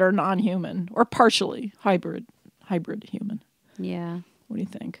that are non-human or partially hybrid human. Yeah. What do you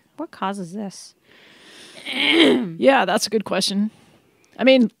think? What causes this? Yeah, that's a good question. I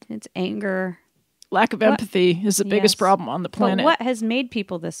mean, it's anger. Lack of empathy is the biggest problem on the planet. But what has made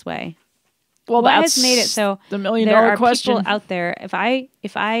people this way? Well, what that's has made it so the $1 million question. There are people out there. If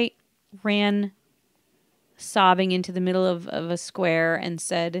I ran sobbing into the middle of a square and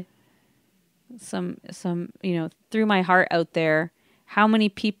said some threw my heart out there, how many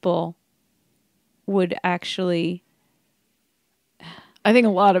people would actually? I think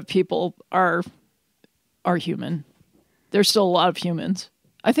a lot of people are human. There's still a lot of humans.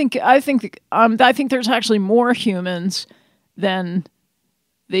 I think there's actually more humans than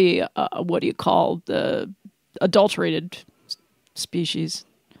the the adulterated species.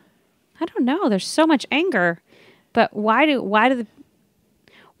 I don't know. There's so much anger, but why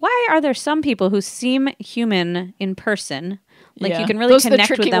are there some people who seem human in person, like you can really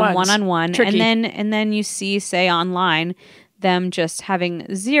connect with them one on one, and then you see, say, online, them just having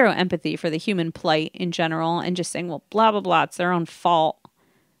zero empathy for the human plight in general and just saying, well, blah, blah, blah, it's their own fault.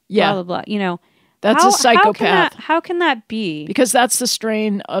 Yeah. Blah, blah, blah. You know, that's a psychopath. How can that be? Because that's the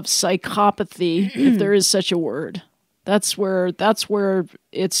strain of psychopathy, if there is such a word. That's where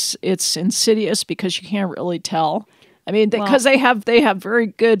it's insidious because you can't really tell. I mean, because they have very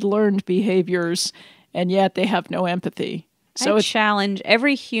good learned behaviors, and yet they have no empathy. So I challenge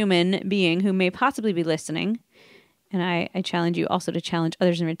every human being who may possibly be listening, and I challenge you also to challenge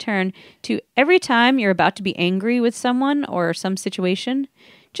others in return, to every time you're about to be angry with someone or some situation,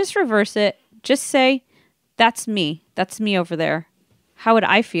 just reverse it. Just say, that's me. That's me over there. How would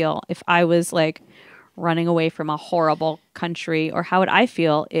I feel if I was like running away from a horrible country? Or how would I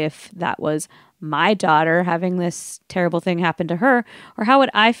feel if that was my daughter having this terrible thing happen to her? Or how would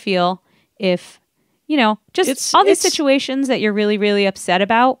I feel if, just all these situations that you're really, really upset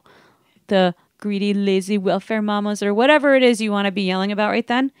about, the greedy, lazy welfare mamas or whatever it is you want to be yelling about right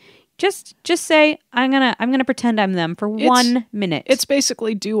then, just say, I'm gonna pretend I'm them for 1 minute. It's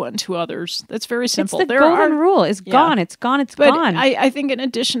basically do unto others. That's very simple. It's the golden rule. It's gone. It's gone. It's gone. I think in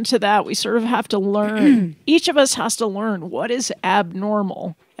addition to that, we sort of have to learn. Each of us has to learn what is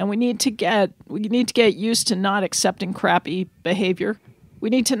abnormal, and we need to get used to not accepting crappy behavior. We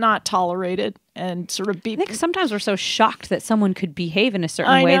need to not tolerate it and sort of be. I think sometimes we're so shocked that someone could behave in a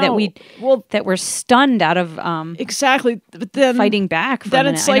certain way that we're stunned out of exactly. But then fighting back. From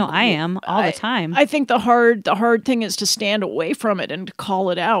it. I know I am all the time. I think the hard thing is to stand away from it and to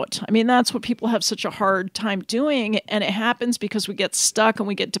call it out. I mean, that's what people have such a hard time doing, and it happens because we get stuck and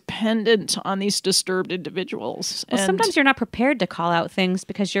we get dependent on these disturbed individuals. Well, sometimes you're not prepared to call out things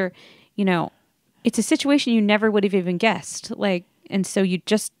because you're, it's a situation you never would have even guessed. And so you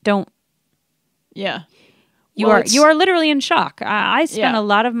just don't. Yeah. You are literally in shock. I spend a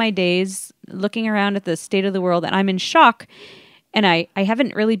lot of my days looking around at the state of the world, and I'm in shock. And I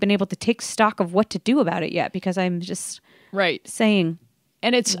haven't really been able to take stock of what to do about it yet because I'm just saying.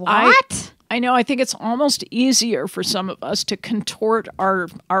 And it's what? I know. I think it's almost easier for some of us to contort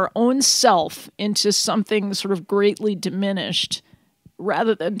our own self into something sort of greatly diminished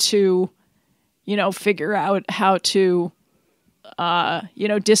rather than to, figure out how to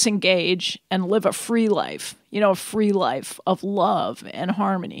disengage and live a free life, a free life of love and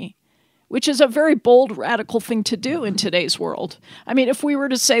harmony, which is a very bold, radical thing to do in today's world. I mean, if we were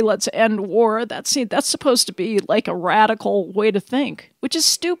to say, let's end war, that's supposed to be like a radical way to think, which is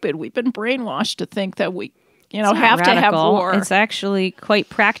stupid. We've been brainwashed to think that we, have to have war. It's actually quite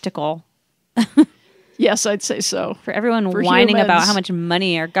practical. Yes, I'd say so. For everyone whining about how much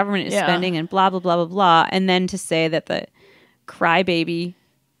money our government is spending and blah, blah, blah, blah, blah. And then to say that the crybaby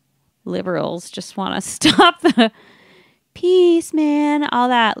liberals just want to stop the peace, man, all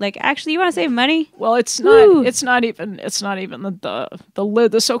that. Like, actually, you want to save money? Well, it's not even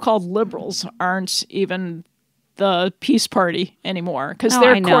the so-called liberals aren't even the peace party anymore, because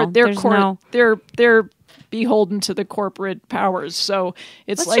they're beholden to the corporate powers. So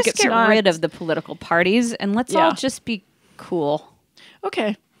let's get rid of the political parties and let's all just be cool.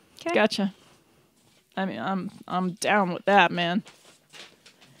 Okay. Gotcha. I mean, I'm down with that, man.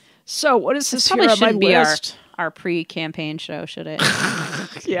 So what is this here on my list? Our pre-campaign show, should it?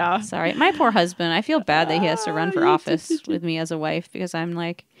 Yeah. Sorry. My poor husband. I feel bad that he has to run for office with me as a wife, because I'm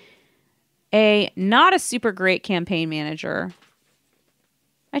like not a super great campaign manager.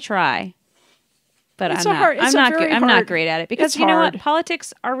 I try. But I'm not great at it, because you know what?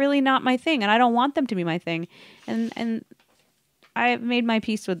 Politics are really not my thing, and I don't want them to be my thing. And I've made my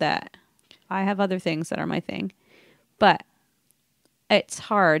peace with that. I have other things that are my thing. But it's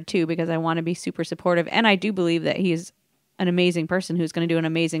hard too, because I want to be super supportive, and I do believe that he's an amazing person who's going to do an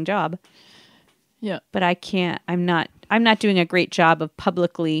amazing job. Yeah. But I can't. I'm not doing a great job of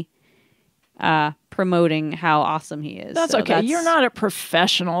publicly promoting how awesome he is. That's okay. You're not a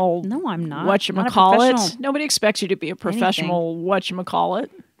professional. No, I'm not. Whatchamacallit. Nobody expects you to be a professional whatchamacallit.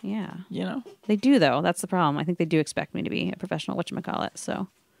 Yeah. They do, though. That's the problem. I think they do expect me to be a professional whatchamacallit. So.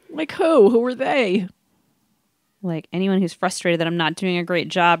 Like who? Who are they? Like anyone who's frustrated that I'm not doing a great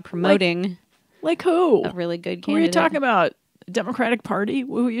job promoting. Like who? A really good candidate. Who are you talking about? Democratic Party?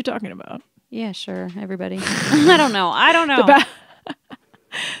 Who are you talking about? Yeah, sure. Everybody. I don't know.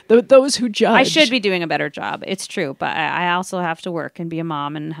 Those who judge. I should be doing a better job. It's true. But I also have to work and be a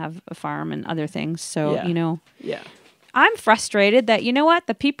mom and have a farm and other things. So, Yeah. I'm frustrated that, you know what?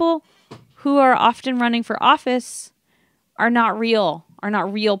 The people who are often running for office are not real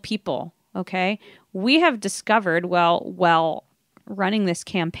people. Okay? We have discovered, while running this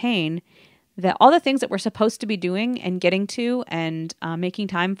campaign, that all the things that we're supposed to be doing and getting to and making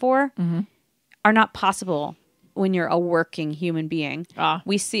time for are not possible when you're a working human being.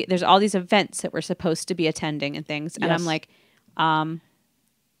 We see there's all these events that we're supposed to be attending and things. And I'm like,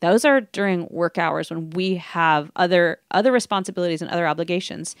 those are during work hours when we have other responsibilities and other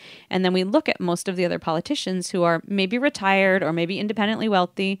obligations. And then we look at most of the other politicians who are maybe retired or maybe independently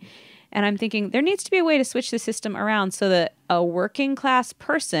wealthy. And I'm thinking there needs to be a way to switch the system around so that a working class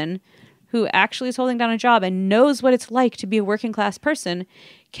person who actually is holding down a job and knows what it's like to be a working class person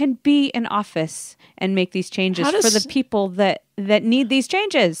can be in office and make these changes for the people that need these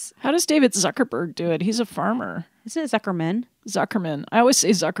changes. How does David Zuckerberg do it? He's a farmer. Isn't it Zuckerman? Zuckerman. I always say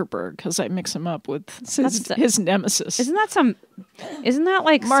Zuckerberg because I mix him up with his nemesis. Isn't that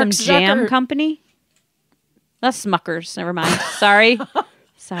like Mark some jam company? That's Smuckers. Never mind. Sorry.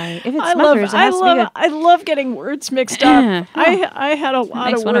 If it's Smuckers, I love getting words mixed up. I had a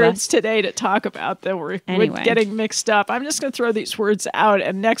lot of words today to talk about that were getting mixed up. I'm just going to throw these words out,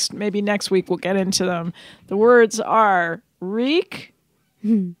 and maybe next week we'll get into them. The words are reek,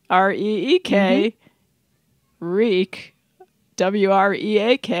 R-E-E-K, reek,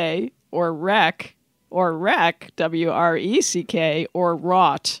 W-R-E-A-K, or wreck, W-R-E-C-K, or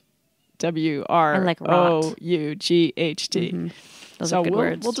rot, W-R-O-U-G-H-T. Those are good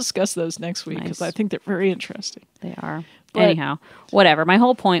words. We'll discuss those next week because I think they're very interesting. They are. But anyhow, whatever. My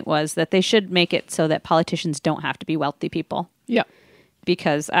whole point was that they should make it so that politicians don't have to be wealthy people. Yeah.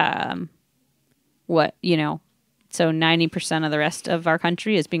 Because, so 90% of the rest of our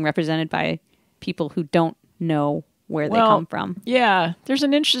country is being represented by people who don't know where they come from. Yeah. There's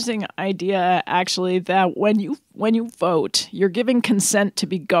an interesting idea, actually, that when you vote, you're giving consent to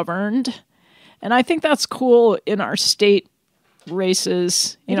be governed. And I think that's cool in our state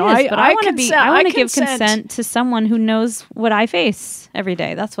races. I want to give consent to someone who knows what I face every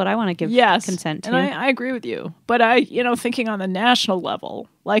day. That's what I want to give consent to. And I agree with you. But thinking on the national level,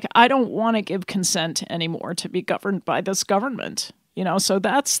 like I don't want to give consent anymore to be governed by this government. So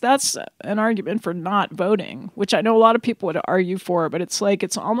that's an argument for not voting, which I know a lot of people would argue for, but it's like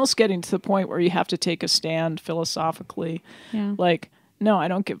it's almost getting to the point where you have to take a stand philosophically. Yeah. Like, no, I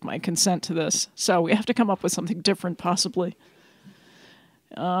don't give my consent to this. So we have to come up with something different, possibly.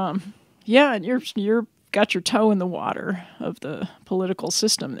 And you're got your toe in the water of the political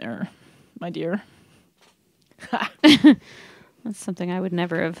system there, my dear. That's something I would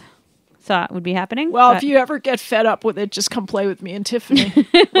never have thought would be happening. Well, if you ever get fed up with it, just come play with me and Tiffany.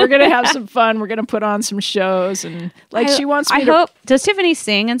 We're going to have some fun. We're going to put on some shows. And she wants me to... Does Tiffany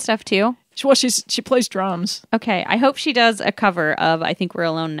sing and stuff too? Well, she plays drums. Okay. I hope she does a cover of I Think We're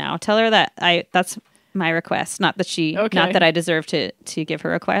Alone Now. Tell her that that's my request. Not that I deserve to give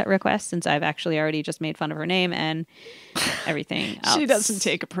her a request, since I've actually already just made fun of her name and everything else. She doesn't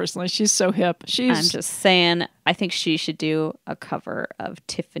take it personally. She's so hip. I'm just saying, I think she should do a cover of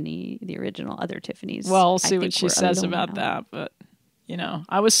Tiffany, the original Other Tiffany's. Well, we'll see what she says about that. But,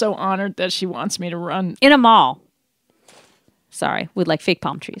 I was so honored that she wants me to run. In a mall. Sorry, with like fake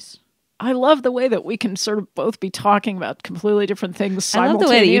palm trees. I love the way that we can sort of both be talking about completely different things simultaneously. I love the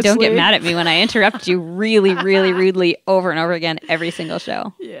way that you don't get mad at me when I interrupt you really, really rudely over and over again every single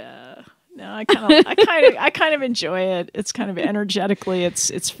show. Yeah. No, I kind of enjoy it. It's kind of energetically,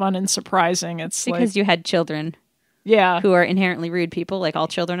 it's fun and surprising. It's because you had children. Yeah. Who are inherently rude people, like all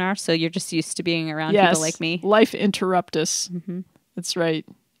children are. So you're just used to being around people like me. Life interruptus. Mm-hmm. That's right.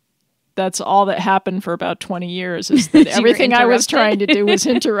 That's all that happened for about 20 years is that everything I was trying to do was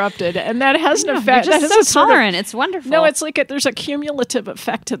interrupted. And that has an effect. You're just so tolerant. It's wonderful. No, it's like there's a cumulative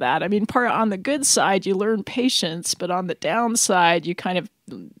effect to that. I mean, on the good side, you learn patience, but on the downside, you kind of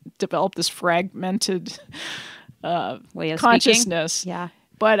develop this fragmented way of consciousness. Speaking. Yeah.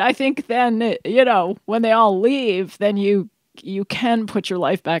 But I think then, when they all leave, then you can put your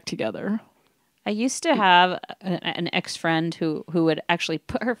life back together. I used to have an ex-friend who would actually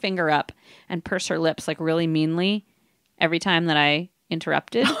put her finger up and purse her lips like really meanly every time that I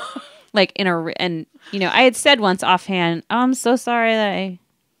interrupted. I had said once offhand, "Oh, I'm so sorry that I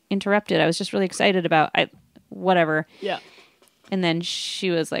interrupted. I was just really excited about whatever." Yeah. And then she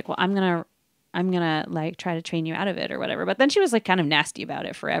was like, "Well, I'm gonna like try to train you out of it or whatever." But then she was like kind of nasty about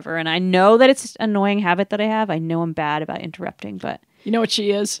it forever. And I know that it's an annoying habit that I have. I know I'm bad about interrupting, but you know what she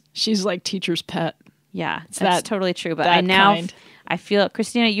is? She's like teacher's pet. Yeah, that's totally true. But I feel,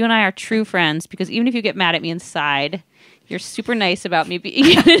 Kristina, you and I are true friends because even if you get mad at me inside, you're super nice about me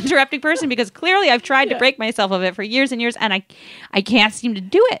being an interrupting person because clearly I've tried to break myself of it for years and years and I can't seem to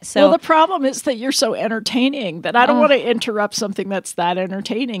do it. So well, the problem is that you're so entertaining that I don't want to interrupt something that's that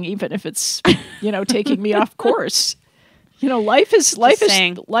entertaining, even if it's, taking me off course. Life is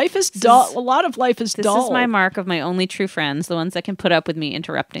dull. A lot of life is dull. This is my mark of my only true friends, the ones that can put up with me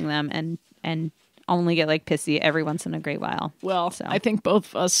interrupting them and only get like pissy every once in a great while. Well, I think both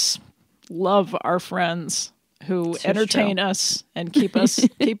of us love our friends who entertain us and keep us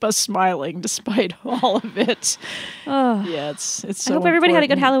smiling despite all of it. Oh. Yeah, it's so I hope everybody had a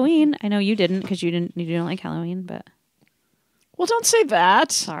good important. Halloween. I know you didn't because you don't like Halloween, but well, don't say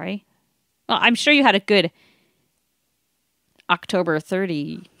that. Sorry. Well, I'm sure you had a good October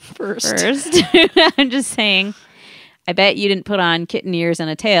 31st. I'm just saying. I bet you didn't put on kitten ears and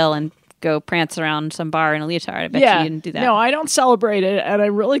a tail and go prance around some bar in a leotard. I bet you didn't do that. No, I don't celebrate it, and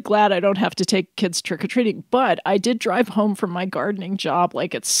I'm really glad I don't have to take kids trick-or-treating. But I did drive home from my gardening job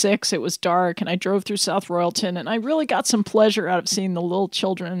like at 6. It was dark, and I drove through South Royalton, and I really got some pleasure out of seeing the little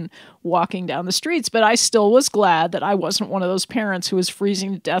children walking down the streets. But I still was glad that I wasn't one of those parents who was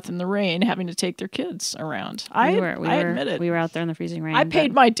freezing to death in the rain, having to take their kids around. I admit it. We were out there in the freezing rain. I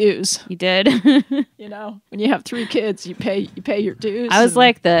paid my dues. You did. When you have 3 kids, you pay your dues. I was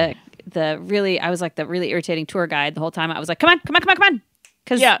like the really irritating tour guide the whole time. I was like, come on.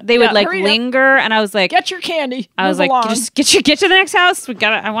 Because they would linger and I was like, get your candy. I was like, just get to the next house.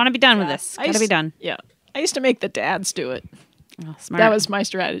 I want to be done with this. Gotta be done. Yeah. I used to make the dads do it. Oh, smart. That was my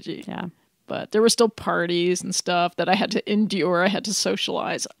strategy. Yeah. But there were still parties and stuff that I had to endure. I had to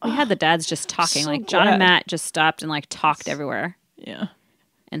socialize. We had the dads just talking. So John and Matt just stopped and talked everywhere. Yeah.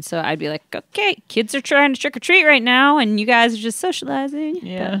 And so I'd be like, okay, kids are trying to trick or treat right now and you guys are just socializing.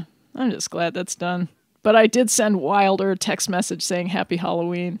 Yeah. I'm just glad that's done. But I did send Wilder a text message saying Happy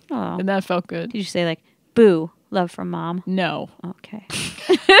Halloween. Oh. And that felt good. Did you say boo, love from mom? No. Okay.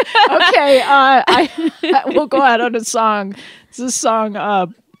 Okay. I will go out on a song. This is a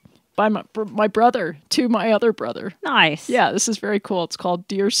song by my brother to my other brother. Nice. Yeah, this is very cool. It's called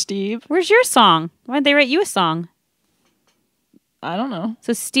Dear Steve. Where's your song? Why did they write you a song? I don't know.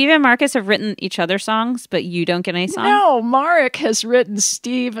 So Steve and Marcus have written each other songs, but you don't get any songs? No, Marek has written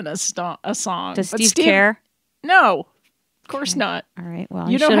Steve a song. Does Steve care? No, of course not. All right, well,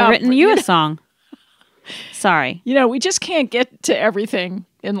 he should have written you a song. Sorry. We just can't get to everything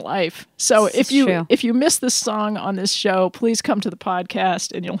in life. So if you miss this song on this show, please come to the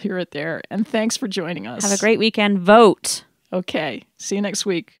podcast and you'll hear it there. And thanks for joining us. Have a great weekend. Vote. Okay. See you next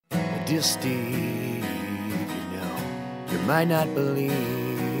week. Dear Steve. might not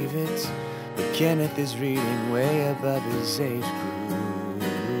believe it, but Kenneth is reading way above his age group.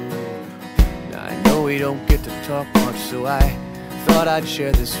 Now I know we don't get to talk much, so I thought I'd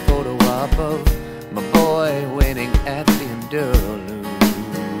share this photo op of my boy winning at the Enduro.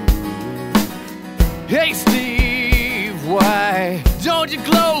 Hey Steve, why don't you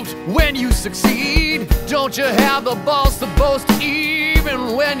gloat when you succeed? Don't you have the balls to boast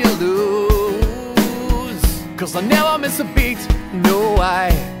even when you lose? 'Cause I never miss a beat, no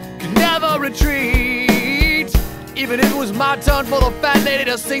I could never retreat, even if it was my turn for the fat lady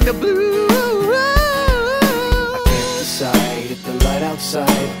to sing the blues. I can't decide if the light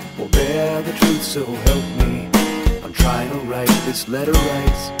outside will bear the truth, so help me. I'm trying to write this letter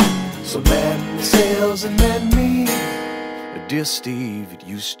right, so mend the sails and mend me. Dear Steve, it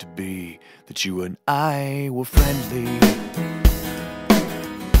used to be that you and I were friendly.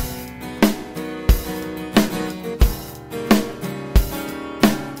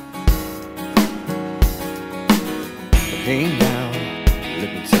 Hey now, let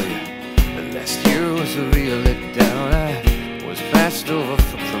me tell you, the last year was a real letdown. I was passed over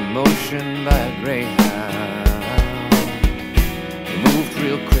for promotion by a greyhound. He moved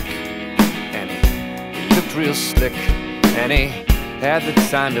real quick, and he looked real slick, and he had the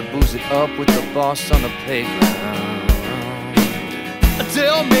time to booze it up with the boss on the playground.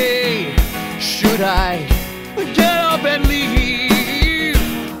 Tell me, should I get up and leave?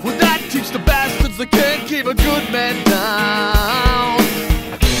 Would that teach the bastards that can't keep a good man down?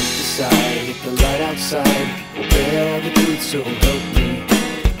 I can't decide if the light outside will bear the truth, so help me.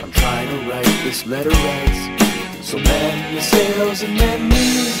 I'm trying to write this letter right, so mend the sails and mend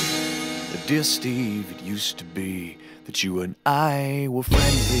me. Dear Steve, it used to be that you and I were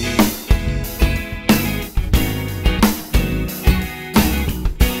friendly.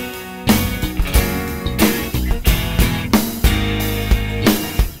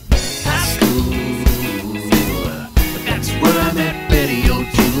 High school, that's where I met Betty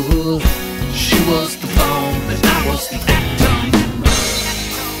O'Toole. She was the bone and I was the atom.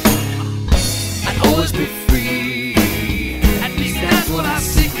 I'd always be free, at least that's what I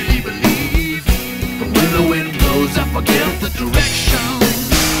secretly believe. But when the wind blows, I forget the direction.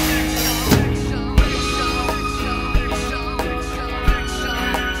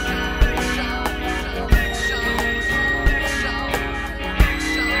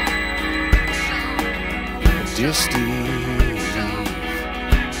 Dear Steve,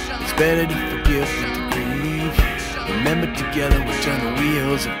 it's better to forgive than to grieve. Remember, together we turn the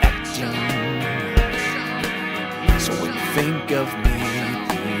wheels of action. So when you think of me,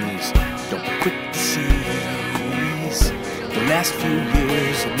 please don't be quick to seize the last few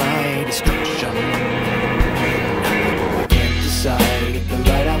years of my destruction. I can't decide if the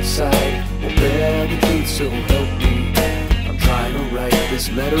light outside will bear the truth, so help me. I'm trying to write this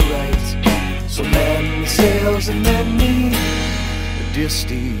letter right, so mend the sails and mend me. Dear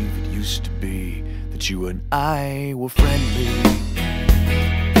Steve, it used to be that you and I were friendly.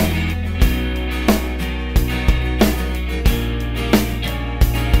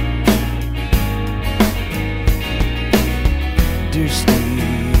 Dear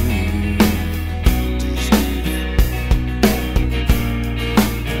Steve, dear Steve.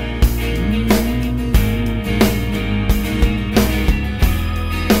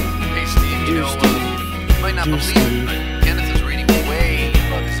 Hey Steve, you know, you might not believe it, but Kenneth is reading way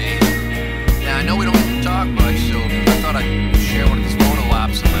above his age. Now I know we don't talk much, so I thought I'd share one of these photo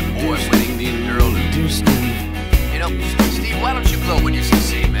ops of my boy winning the Enduro. Dear Steve. You know, Steve, why don't you glow when you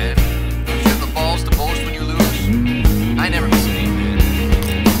succeed, man? Don't you have the balls to boast when you lose? I never miss a beat, man.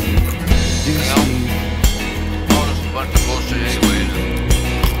 Dear You know? Steve. All this bunch of bullshit anyway.